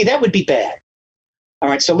 You see, that would be bad. All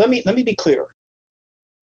right. So let me be clear.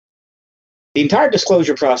 The entire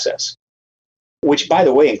disclosure process, which, by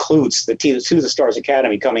the way, includes the To the Stars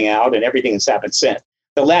Academy coming out and everything that's happened since,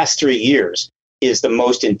 the last 3 years is the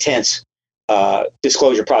most intense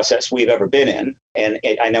disclosure process we've ever been in, and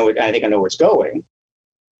I think I know where it's going,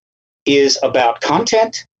 is about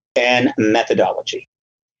content and methodology.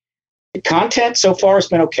 The content so far has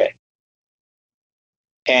been okay.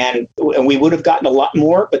 And we would have gotten a lot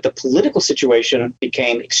more, but the political situation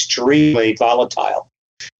became extremely volatile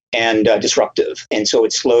and disruptive. And so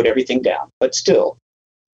it slowed everything down, but still,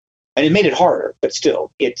 and it made it harder, but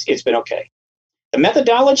still, it's been okay. The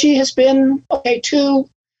methodology has been okay too,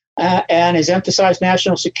 and has emphasized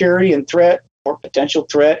national security and threat or potential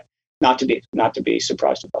threat. Not to be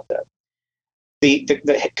surprised about that.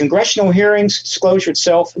 The congressional hearings disclosure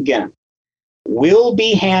itself, again, will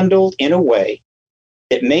be handled in a way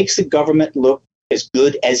that makes the government look as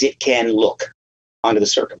good as it can look under the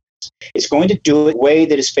circumstances. It's going to do it in a way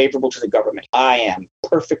that is favorable to the government. I am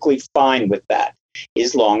perfectly fine with that,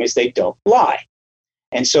 as long as they don't lie.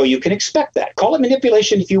 And so you can expect that. Call it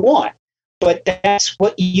manipulation if you want, but that's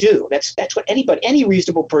what you do. That's what any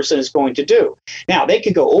reasonable person is going to do. Now, they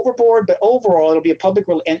could go overboard, but overall, it'll be a public.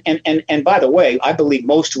 And by the way, I believe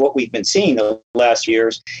most of what we've been seeing the last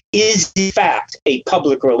years is, in fact, a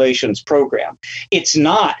public relations program. It's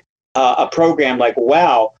not a program like,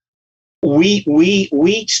 wow,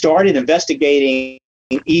 we started investigating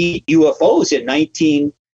UFOs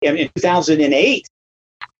in 2008.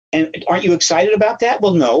 And aren't you excited about that?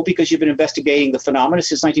 Well, no, because you've been investigating the phenomena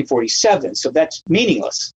since 1947. So that's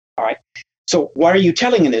meaningless. All right. So why are you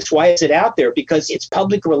telling in this? Why is it out there? Because it's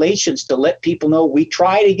public relations to let people know we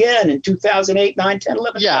tried again in 2008, 9, 10,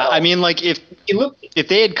 11. Yeah. 12. I mean, like if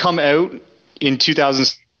they had come out in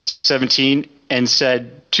 2017 and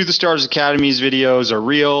said To the Stars Academy's videos are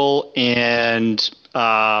real and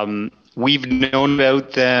we've known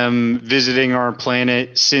about them visiting our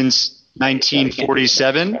planet since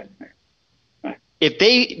 1947. If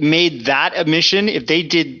they made that admission, if they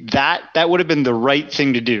did that, that would have been the right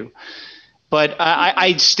thing to do. But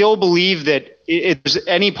I still believe that if there's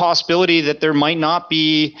any possibility that there might not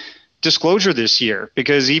be disclosure this year,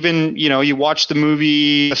 because even, you watch the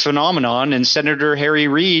movie The Phenomenon and Senator Harry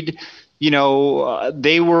Reid,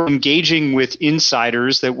 they were engaging with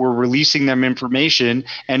insiders that were releasing them information,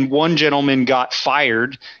 and one gentleman got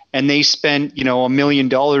fired and they spent, $1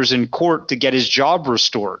 million in court to get his job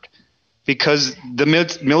restored because the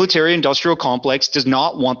military industrial complex does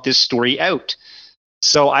not want this story out.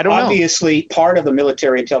 So I don't know. Obviously, part of the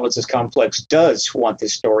military intelligence complex does want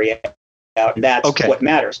this story out, and that's what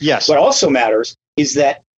matters. Yes. What also matters is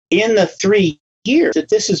that in the 3 years that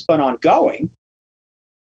this has been ongoing,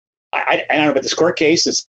 I don't know about this court case,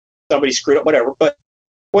 that somebody screwed up, whatever, but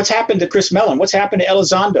what's happened to Chris Mellon? What's happened to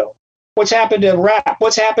Elizondo? What's happened to Rapp?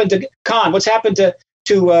 What's happened to Khan? What's happened to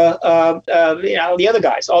the other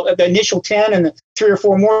guys? All the initial 10 and the 3 or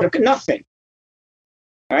 4 more, nothing.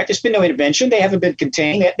 All right, there's been no intervention. They haven't been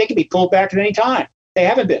contained. They can be pulled back at any time. They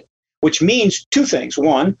haven't been, which means 2 things.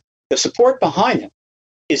 One, the support behind them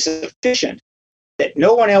is sufficient that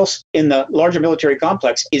no one else in the larger military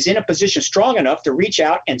complex is in a position strong enough to reach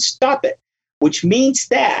out and stop it, which means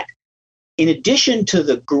that in addition to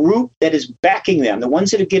the group that is backing them, the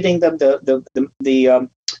ones that are giving them the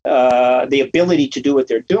ability to do what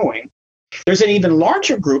they're doing, there's an even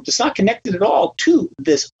larger group that's not connected at all to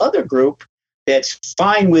this other group that's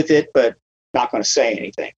fine with it, but not going to say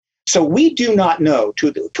anything. So we do not know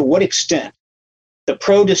to what extent the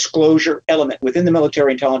pro-disclosure element within the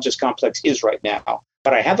military intelligence complex is right now.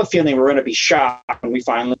 But I have a feeling we're going to be shocked when we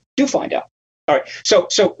finally do find out. All right.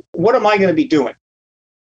 So what am I going to be doing?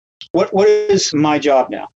 What is my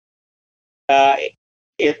job now?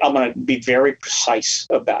 I'm going to be very precise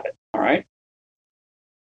about it. All right.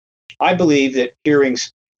 I believe that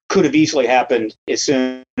hearings could have easily happened as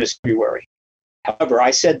soon as February. However,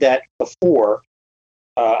 I said that before.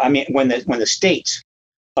 When the states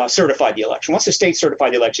certified the election. Once the states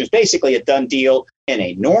certified the election, it's basically a done deal in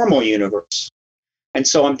a normal universe. And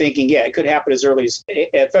so I'm thinking, yeah, it could happen as early as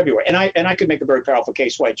February. And I could make a very powerful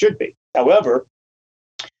case why it should be. However,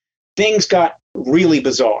 things got really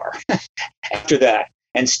bizarre after that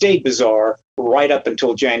and stayed bizarre right up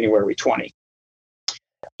until January 20.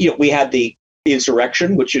 We had the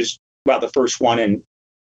insurrection, which is the first one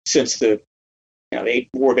since the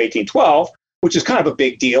War of 1812, which is kind of a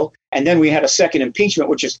big deal. And then we had a second impeachment,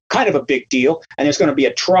 which is kind of a big deal. And there's going to be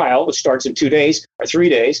a trial, which starts in 2 days or 3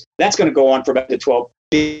 days. That's going to go on for about 12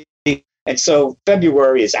 days. And so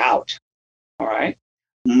February is out. All right.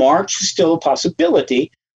 March is still a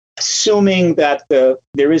possibility, assuming that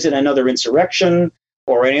there isn't another insurrection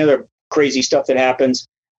or any other crazy stuff that happens.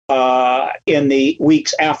 in the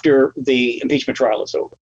weeks after the impeachment trial is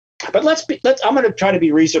over. But I'm going to try to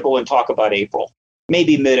be reasonable and talk about April,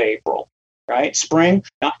 maybe mid-April, right? Spring.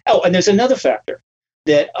 Now, and there's another factor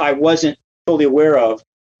that I wasn't fully aware of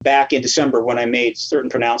back in December when I made certain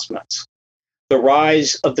pronouncements. The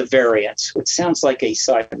rise of the variants, which sounds like a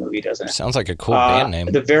sci-fi movie, doesn't it? Sounds like a cool band name.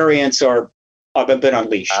 The variants have been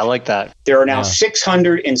unleashed. I like that. There are now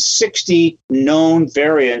 660 known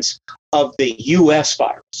variants of the U.S.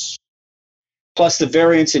 virus, plus the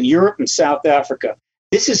variants in Europe and South Africa.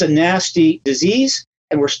 This is a nasty disease,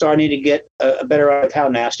 and we're starting to get a better idea of how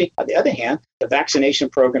nasty. On the other hand, the vaccination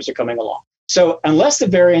programs are coming along. So unless the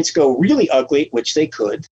variants go really ugly, which they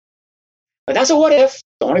could, but that's a what if.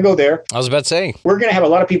 Don't want to go there. I was about to say. We're going to have a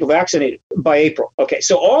lot of people vaccinated by April. Okay,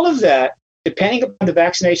 so all of that, depending upon the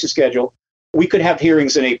vaccination schedule, we could have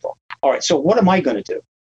hearings in April. All right, so what am I going to do?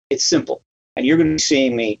 It's simple, and you're going to be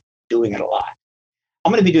seeing me doing it a lot.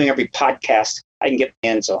 I'm going to be doing every podcast I can get my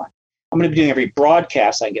hands on. I'm going to be doing every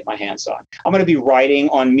broadcast I can get my hands on. I'm going to be writing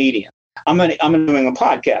on Medium. I'm doing a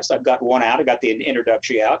podcast. I've got one out. I got the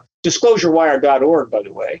introductory out. DisclosureWire.org, by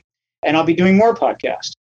the way. And I'll be doing more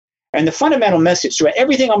podcasts. And the fundamental message throughout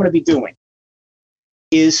everything I'm going to be doing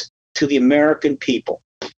is to the American people.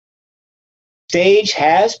 Stage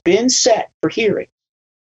has been set for hearing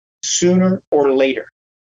sooner or later.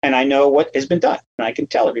 And I know what has been done. And I can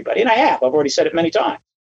tell everybody. And I have. I've already said it many times.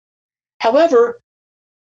 However,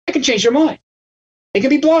 I can change their mind. They can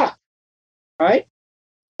be blocked. All right?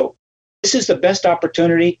 So this is the best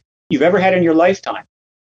opportunity you've ever had in your lifetime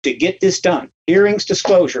to get this done. Hearings,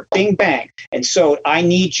 disclosure, bing, bang. And so I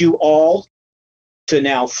need you all to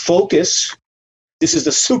now focus. This is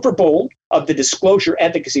the Super Bowl of the disclosure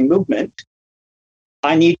advocacy movement.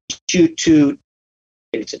 I need you to,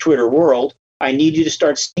 it's a Twitter world, I need you to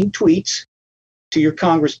start sending tweets to your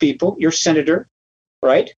congresspeople, your senator,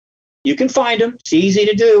 right? You can find them. It's easy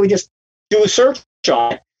to do. We just do a search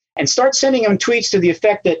on it and start sending them tweets to the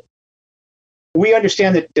effect that we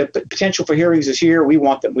understand that the potential for hearings is here. We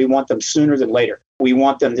want them. We want them sooner than later. We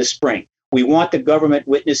want them this spring. We want the government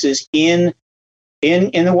witnesses in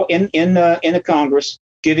the Congress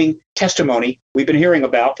giving testimony we've been hearing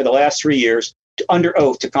about for the last 3 years under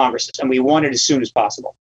oath to Congresses, and we want it as soon as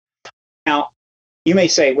possible. Now, you may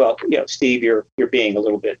say, "Well, Steve, you're being a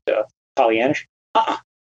little bit Pollyannish."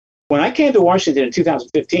 When I came to Washington in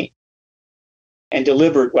 2015 and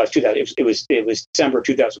delivered, it was December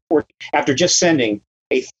 2014, after just sending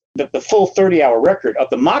the full 30-hour record of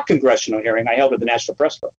the mock congressional hearing I held at the National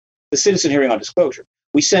Press Club, the citizen hearing on disclosure.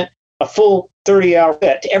 We sent a full 30-hour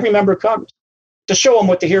set to every member of Congress to show them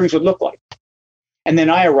what the hearings would look like. And then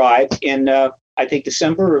I arrived in, I think,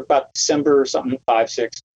 December 5,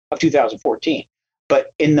 6 of 2014.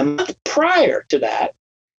 But in the month prior to that,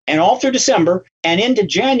 and all through December and into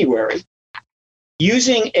January,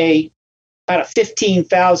 using about a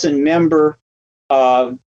 15,000 member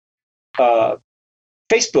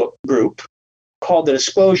Facebook group called the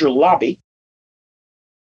Disclosure Lobby,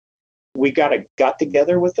 we got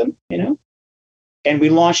together with them, and we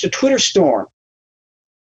launched a Twitter storm.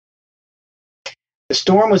 The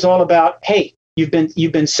storm was all about, hey, you've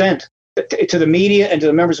been sent to the media and to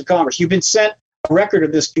the members of Congress. You've been sent a record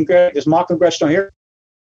of this mock congressional hearing.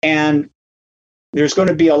 And there's going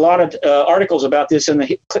to be a lot of articles about this in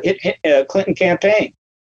the Clinton campaign.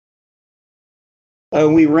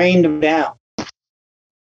 We rained them down.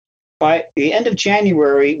 By the end of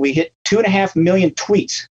January, we hit 2.5 million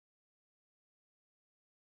tweets.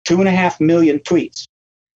 2.5 million tweets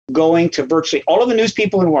going to virtually all of the news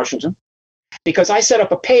people in Washington, because I set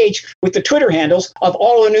up a page with the Twitter handles of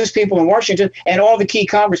all of the news people in Washington and all the key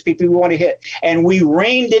Congress people we want to hit. And we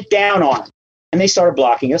rained it down on them. And they started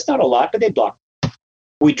blocking us. Not a lot, but they blocked.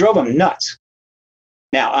 We drove them nuts.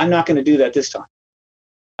 Now, I'm not going to do that this time.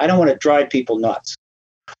 I don't want to drive people nuts.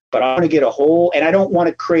 But I want to get and I don't want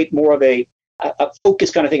to create more of a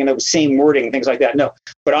focus kind of thing and the same wording and things like that. No.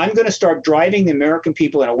 But I'm going to start driving the American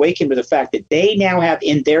people and awaken to the fact that they now have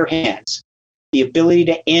in their hands the ability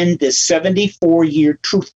to end this 74-year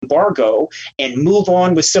truth embargo and move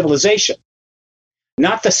on with civilization.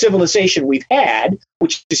 Not the civilization we've had,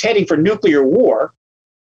 which is heading for nuclear war,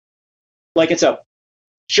 like it's a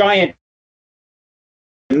giant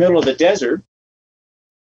in the middle of the desert,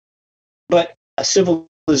 but a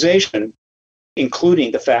civilization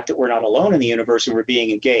including the fact that we're not alone in the universe and we're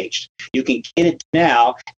being engaged. You can get it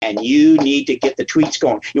now, and you need to get the tweets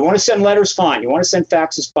going. You want to send letters? Fine. You want to send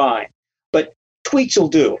faxes? Fine. But tweets will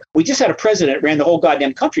do. We just had a president that ran the whole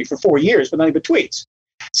goddamn country for 4 years with nothing but tweets.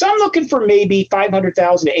 So I'm looking for maybe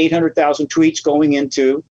 500,000 to 800,000 tweets going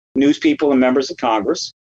into news people and members of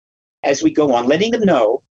Congress as we go on, letting them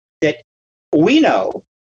know that we know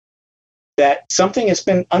that something has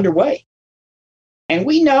been underway. And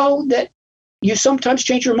we know that you sometimes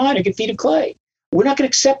change your mind and get feet of clay. We're not going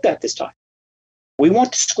to accept that this time. We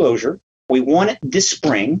want disclosure. We want it this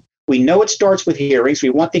spring. We know it starts with hearings. We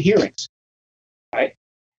want the hearings. Right?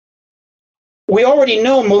 We already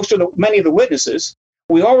know many of the witnesses.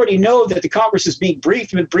 We already know that the Congress is being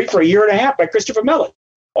briefed. Been briefed for a year and a half by Christopher Mellon.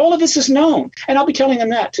 All of this is known, and I'll be telling them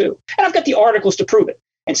that too. And I've got the articles to prove it.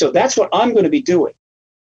 And so that's what I'm going to be doing.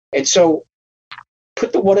 And so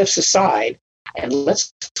put the what ifs aside, and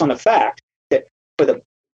let's focus on the fact that for the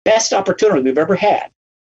best opportunity we've ever had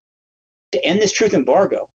to end this truth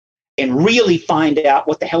embargo and really find out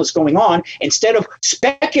what the hell is going on instead of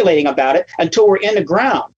speculating about it until we're in the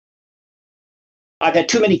ground. I've had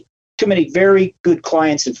too many very good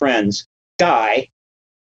clients and friends die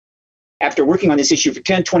after working on this issue for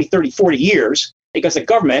 10, 20, 30, 40 years because the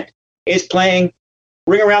government is playing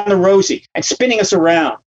ring around the rosy and spinning us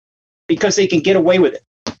around because they can get away with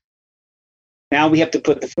it. Now we have to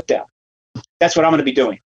put the foot down. That's what I'm going to be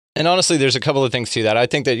doing. And honestly, there's a couple of things to that. I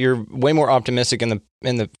think that you're way more optimistic in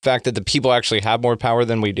the fact that the people actually have more power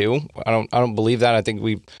than we do. I don't believe that. I think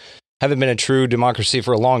we haven't been a true democracy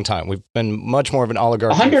for a long time. We've been much more of an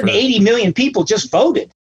oligarchy. 180 million people just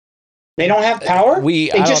voted. They don't have power. They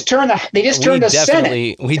just turned the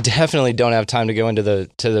Senate. We definitely don't have time to go into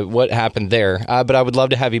the what happened there. But I would love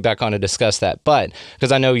to have you back on to discuss that. But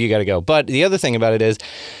because I know you got to go. But the other thing about it is,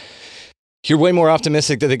 you're way more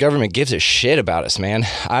optimistic that the government gives a shit about us, man.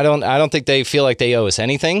 I don't think they feel like they owe us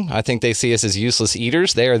anything. I think they see us as useless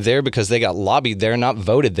eaters. They are there because they got lobbied there, not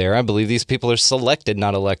voted there. I believe these people are selected,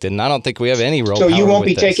 not elected, and I don't think we have any real power. So you won't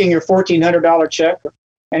be taking your $1,400 check, or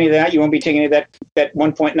any of that? You won't be taking any of that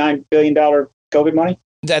 $1.9 billion COVID money?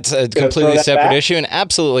 That's a completely separate issue, and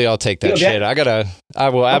absolutely I'll take that shit. I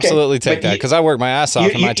will absolutely take that because I work my ass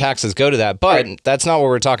off and my taxes go to that. But that's not what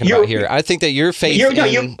we're talking about here. I think that your faith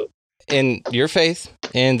in your faith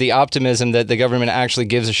and the optimism that the government actually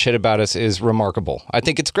gives a shit about us is remarkable. I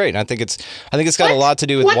think it's great. I think it's got a lot to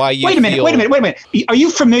do with why you feel. Wait a minute. Are you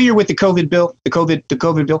familiar with the COVID bill? The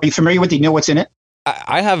COVID bill? Are you familiar with it? You know what's in it?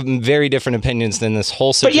 I have very different opinions than this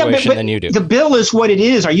whole situation than you do. The bill is what it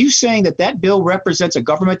is. Are you saying that bill represents a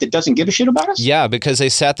government that doesn't give a shit about us? Yeah, because they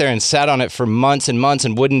sat there and sat on it for months and months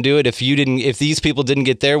and wouldn't do it if these people didn't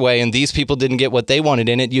get their way and these people didn't get what they wanted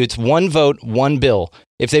in it. It's one vote, one bill.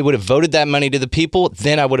 If they would have voted that money to the people,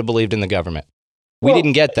 then I would have believed in the government. We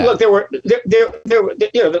didn't get that. Look, there were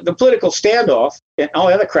the political standoff and all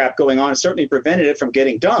the other crap going on certainly prevented it from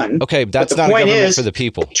getting done. Okay, that's not a government for the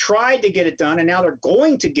people. They tried to get it done, and now they're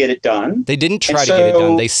going to get it done. They didn't try to get it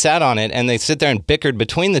done. They sat on it, and they sit there and bickered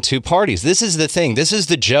between the two parties. This is the thing. This is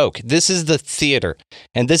the joke. This is the theater.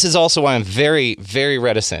 And this is also why I'm very, very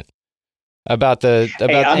reticent about any truth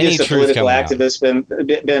coming out. I'm just a political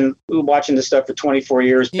activist. Been watching this stuff for 24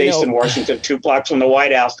 years, based in Washington, 2 blocks from the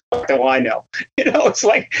White House. What do I know? It's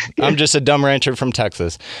like I'm just a dumb rancher from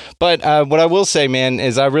Texas. But what I will say, man,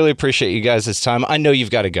 is I really appreciate you guys this time. I know you've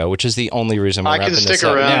got to go, which is the only reason we're wrapping this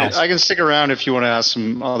up. I can stick around if you want to ask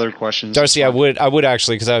some other questions. Darcy, I would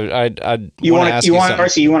actually, because I you want to ask you something.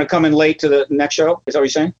 Darcy, you want to come in late to the next show? Is that what you're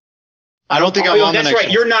saying? I don't think I'm on the next right.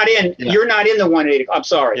 Show. You're not in. Yeah. You're not in the one at 8. I'm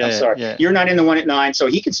sorry. Yeah. You're not in the one at 9, so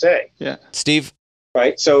he can stay. Yeah. Steve.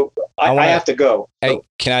 Right. So I have to go. Hey,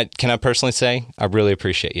 can I personally say I really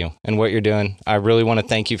appreciate you and what you're doing. I really want to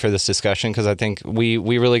thank you for this discussion because I think we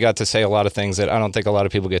really got to say a lot of things that I don't think a lot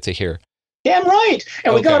of people get to hear. Damn right.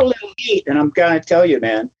 And we got a little heat, and I'm going to tell you,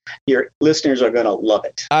 man, your listeners are going to love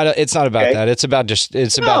it. It's not about that. It's about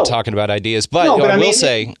about talking about ideas. But I will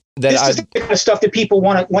say that this is the kind of stuff that people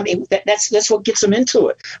want. That's what gets them into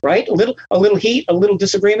it, right? A little heat, a little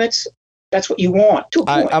disagreements. That's what you want.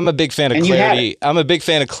 I'm a big fan of clarity. I'm a big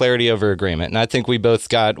fan of clarity over agreement, and I think we both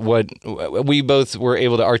got what we both were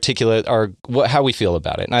able to articulate how we feel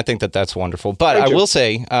about it, and I think that's wonderful. But I will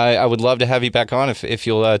say, I would love to have you back on if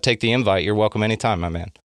you'll take the invite. You're welcome anytime, my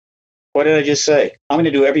man. What did I just say? I'm going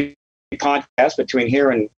to do every podcast between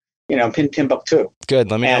here and Timbuktu. Good.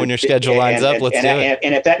 Let me know when your schedule lines up. Let's do it.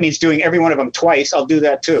 And if that means doing every one of them twice, I'll do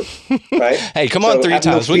that too. Right? Hey, come on 3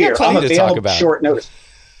 times. We got plenty to talk about. Short notice.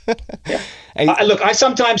 Yeah. Look, I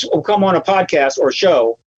sometimes will come on a podcast or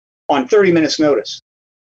show on 30 minutes notice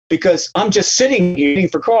because I'm just sitting here waiting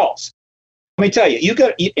for calls. Let me tell you,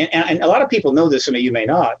 and a lot of people know this, and you may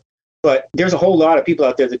not, but there's a whole lot of people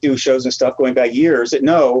out there that do shows and stuff going back years that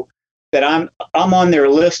know that I'm on their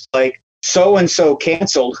list like so-and-so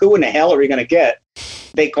canceled. Who in the hell are we going to get?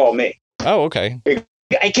 They call me. Oh, okay.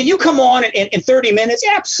 can you come on in 30 minutes?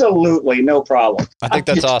 Absolutely, no problem. I think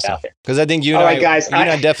that's awesome, because I think you and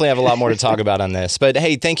I definitely have a lot more to talk about on this. But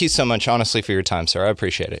hey, thank you so much, honestly, for your time, sir. I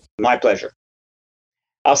appreciate it. My pleasure.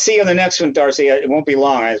 I'll see you on the next one, Darcy. It won't be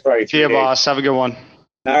long. It's probably 3 See you, days. boss. Have a good one.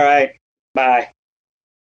 All right. Bye.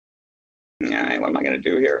 All right, what am I going to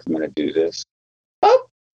do here? I'm going to do this. Boop,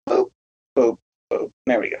 boop, boop, boop.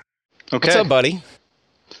 There we go. Okay. What's up, buddy?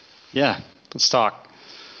 Yeah, let's talk.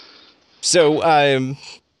 So,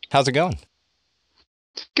 how's it going?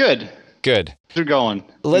 Good. Good. Things are going.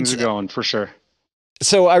 Things are going for sure.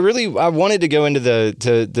 So I wanted to go into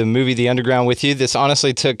the movie The Underground with you. This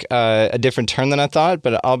honestly took a different turn than I thought,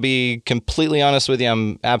 but I'll be completely honest with you.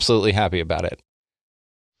 I'm absolutely happy about it.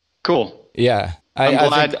 Cool. Yeah.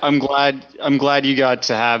 I'm glad you got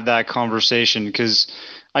to have that conversation, because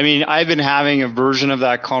I mean, I've been having a version of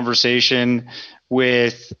that conversation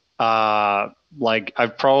with like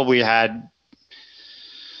I've probably had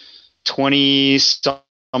 20 some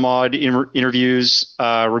odd interviews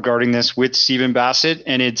regarding this with Stephen Bassett,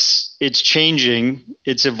 and it's changing,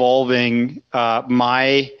 it's evolving.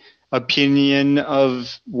 My opinion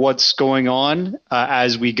of what's going on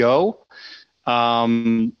as we go.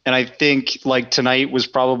 And I think like tonight was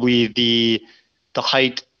probably the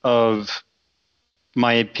height of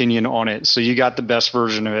my opinion on it. So you got the best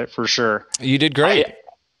version of it for sure. You did great.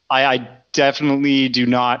 I definitely do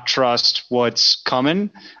not trust what's coming.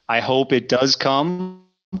 I hope it does come,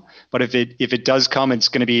 but if it does come, it's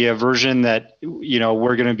going to be a version that, you know,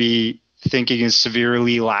 we're going to be thinking is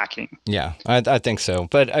severely lacking. Yeah, I think so.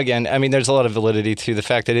 But again, I mean, there's a lot of validity to the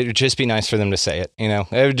fact that it would just be nice for them to say it. You know,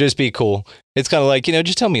 it would just be cool. It's kind of like, you know,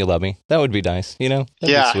 just tell me you love me. That would be nice. You know,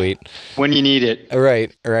 that'd be sweet when you need it.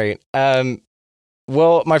 Right.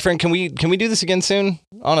 Well, my friend, can we do this again soon?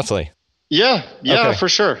 Honestly. Yeah, okay. for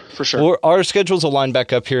sure. Well, our schedules will line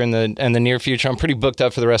back up here in the near future. I'm pretty booked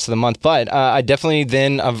up for the rest of the month, but I definitely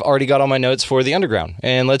I've already got all my notes for The Underground,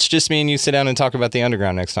 and let's just me and you sit down and talk about The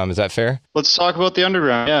Underground next time. Is that fair? Let's talk about The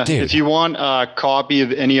Underground. Yeah. Dude. If you want a copy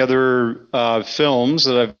of any other films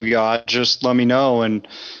that I've got, just let me know, and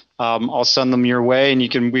I'll send them your way, and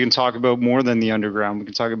we can talk about more than The Underground. We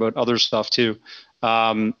can talk about other stuff too.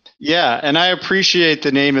 Yeah, and I appreciate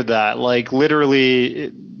the name of that. Like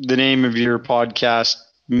literally the name of your podcast,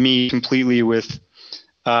 me completely with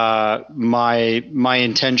my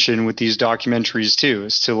intention with these documentaries too,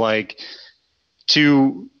 is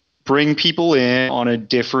to bring people in on a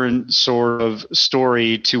different sort of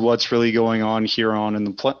story to what's really going on here on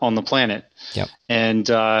the planet. Yep. And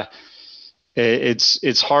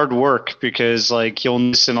it's hard work, because like you'll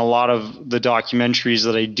notice in a lot of the documentaries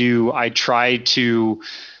that I do, I try to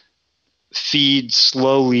feed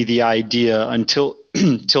slowly the idea until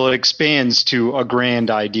it expands to a grand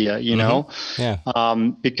idea, you know? Yeah.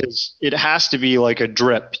 Because it has to be like a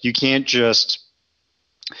drip. You can't just,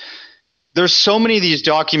 there's so many of these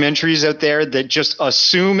documentaries out there that just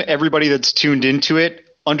assume everybody that's tuned into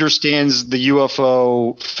it understands the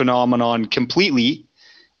UFO phenomenon completely,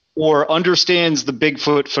 or understands the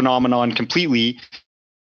Bigfoot phenomenon completely,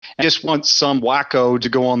 and just wants some wacko to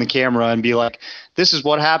go on the camera and be like, this is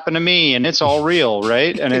what happened to me and it's all real,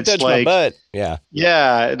 right? And it's like,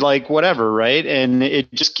 yeah, like whatever, right? And it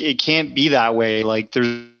can't be that way. Like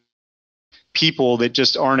there's people that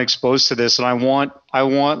just aren't exposed to this, and I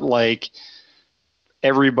want like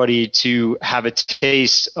everybody to have a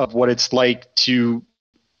taste of what it's like to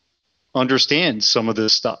understand some of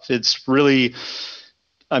this stuff. It's really,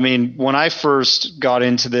 I mean, when I first got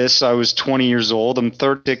into this, I was 20 years old. I'm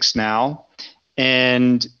 36 now.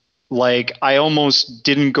 And like, I almost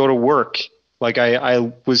didn't go to work. Like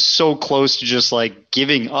I was so close to just like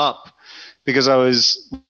giving up, because I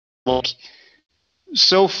was like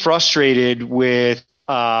so frustrated with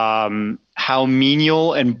how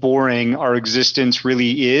menial and boring our existence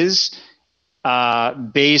really is,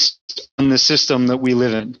 based on the system that we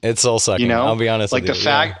live in. It's soul sucking. You know, I'll be honest like with you. The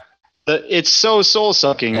fact that it's so soul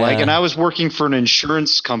sucking. Yeah. Like, and I was working for an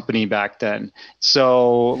insurance company back then.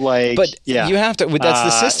 So like, but yeah, you have to, that's the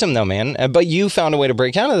system though, man. But you found a way to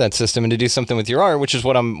break out of that system and to do something with your art, which is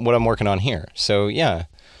what I'm working on here. So yeah.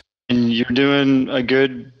 And you're doing a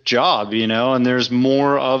good job, you know, and there's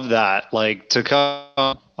more of that, like to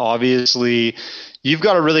come. Obviously you've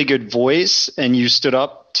got a really good voice, and you stood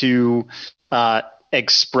up to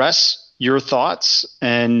express your thoughts.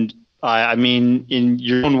 And I mean, in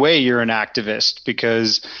your own way, you're an activist,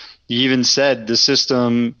 because you even said the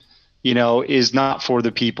system, you know, is not for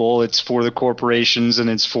the people. It's for the corporations, and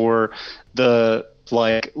it's for the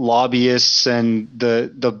like lobbyists and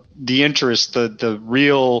the interests, the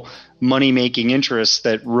real money making interests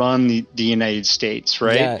that run the United States,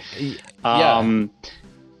 right? Yeah.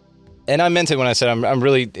 And I meant it when I said I'm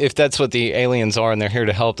really, if that's what the aliens are and they're here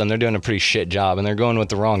to help, then they're doing a pretty shit job and they're going with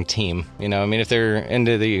the wrong team. You know, I mean, if they're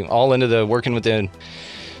into the working with the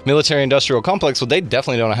military industrial complex, well, they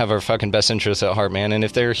definitely don't have our fucking best interests at heart, man. And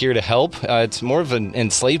if they're here to help, it's more of an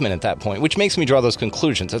enslavement at that point, which makes me draw those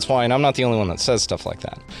conclusions. That's why, and I'm not the only one that says stuff like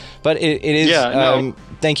that. But it is,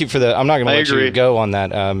 thank you for I'm not going to let you go on that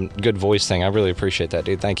good voice thing. I really appreciate that,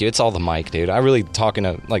 dude. Thank you. It's all the mic, dude. I really talking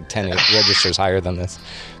to like 10 registers higher than this.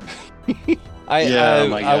 Oh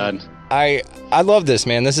my God. I love this,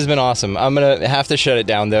 man. This has been awesome. I'm gonna have to shut it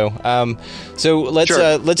down though. So let's do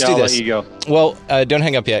I'll this. Let you go. Well, don't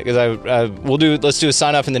hang up yet, because let's do a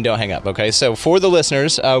sign off and then don't hang up. Okay. So for the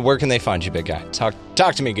listeners, where can they find you, big guy?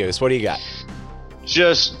 Talk to me, Goose. What do you got?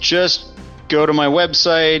 Just go to my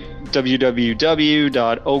website,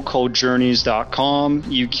 www.occultjourneys.com.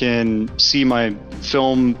 You can see my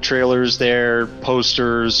film trailers there,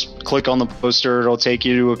 posters. Click on the poster. It'll take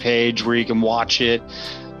you to a page where you can watch it.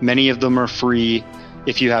 Many of them are free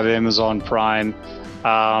if you have Amazon Prime.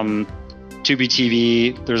 Tubi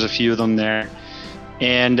TV, there's a few of them there.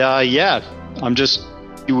 And we're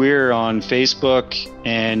on Facebook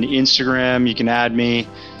and Instagram. You can add me.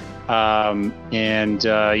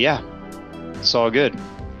 It's all good.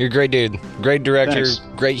 You're a great dude. Great director. Thanks.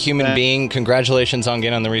 Great human being. Congratulations on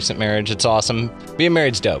getting on the recent marriage. It's awesome. Being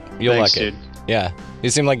married's dope. You'll like it. Dude. Yeah. You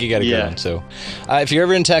seem like you got a good one. So if you're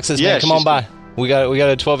ever in Texas, man, come on by. We got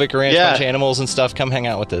a 12-acre ranch, bunch of animals and stuff. Come hang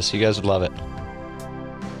out with us. You guys would love it.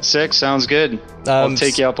 Sick. Sounds good. I'll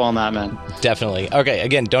take you up on that, man. Definitely. Okay,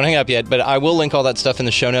 again, don't hang up yet, but I will link all that stuff in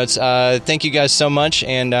the show notes. Thank you guys so much,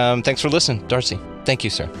 and thanks for listening. Darcy, thank you,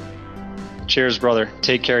 sir. Cheers, brother.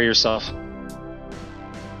 Take care of yourself.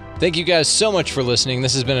 Thank you guys so much for listening.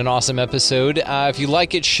 This has been an awesome episode. If you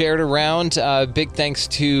like it, share it around. Big thanks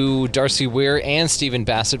to Darcy Weir and Stephen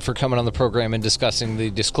Bassett for coming on the program and discussing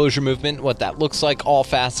the disclosure movement, what that looks like, all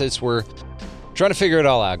facets. We're trying to figure it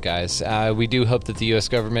all out, guys. We do hope that the U.S.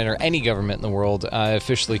 government or any government in the world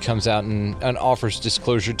officially comes out and offers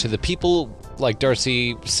disclosure to the people. Like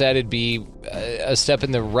Darcy said, it'd be a step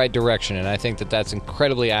in the right direction, and I think that that's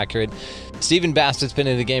incredibly accurate. Stephen Bassett's been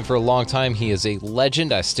in the game for a long time. He is a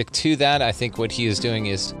legend. I stick to that. I think what he is doing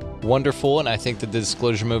is wonderful, and I think that the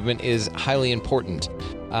disclosure movement is highly important.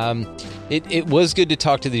 It was good to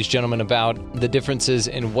talk to these gentlemen about the differences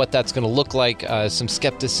in what that's going to look like, some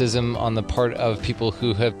skepticism on the part of people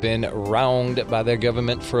who have been wronged by their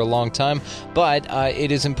government for a long time, but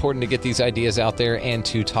it is important to get these ideas out there and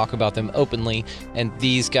to talk about them openly, and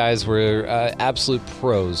these guys were absolute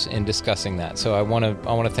pros in discussing that, so I want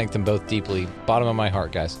to thank them both deeply, bottom of my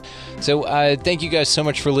heart, guys. So thank you guys so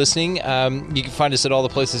much for listening. You can find us at all the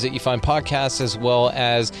places that you find podcasts, as well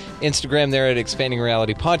as Instagram there at Expanding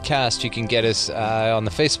Reality Podcast. You can get us on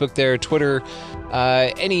the Facebook there, Twitter,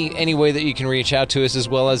 any way that you can reach out to us, as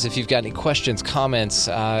well as if you've got any questions, comments,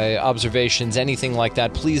 observations, anything like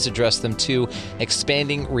that, please address them to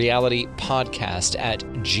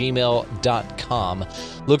expandingrealitypodcast@gmail.com.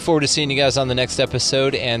 Look forward to seeing you guys on the next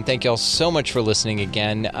episode, and thank y'all so much for listening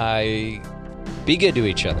again. Be good to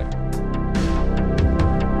each other.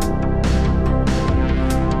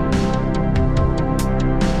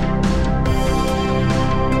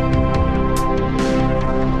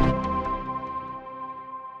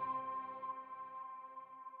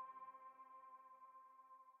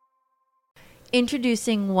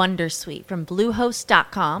 Introducing Wondersuite from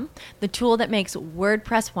Bluehost.com, the tool that makes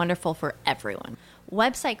WordPress wonderful for everyone.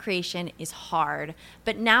 Website creation is hard,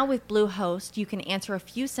 but now with Bluehost, you can answer a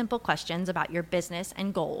few simple questions about your business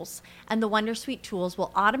and goals, and the Wondersuite tools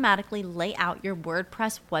will automatically lay out your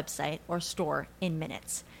WordPress website or store in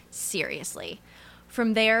minutes. Seriously.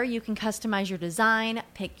 From there, you can customize your design,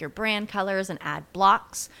 pick your brand colors, and add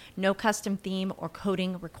blocks. No custom theme or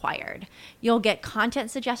coding required. You'll get content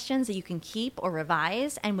suggestions that you can keep or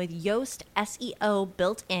revise, and with Yoast SEO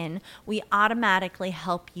built in, we automatically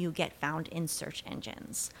help you get found in search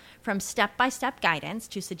engines. From step-by-step guidance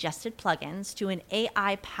to suggested plugins to an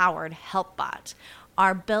AI-powered help bot,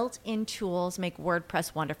 our built-in tools make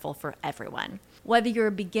WordPress wonderful for everyone. Whether you're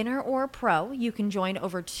a beginner or a pro, you can join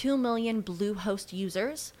over 2 million Bluehost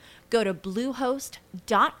users. Go to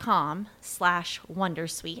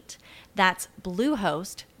bluehost.com/wondersuite. That's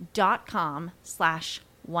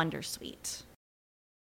bluehost.com/wondersuite.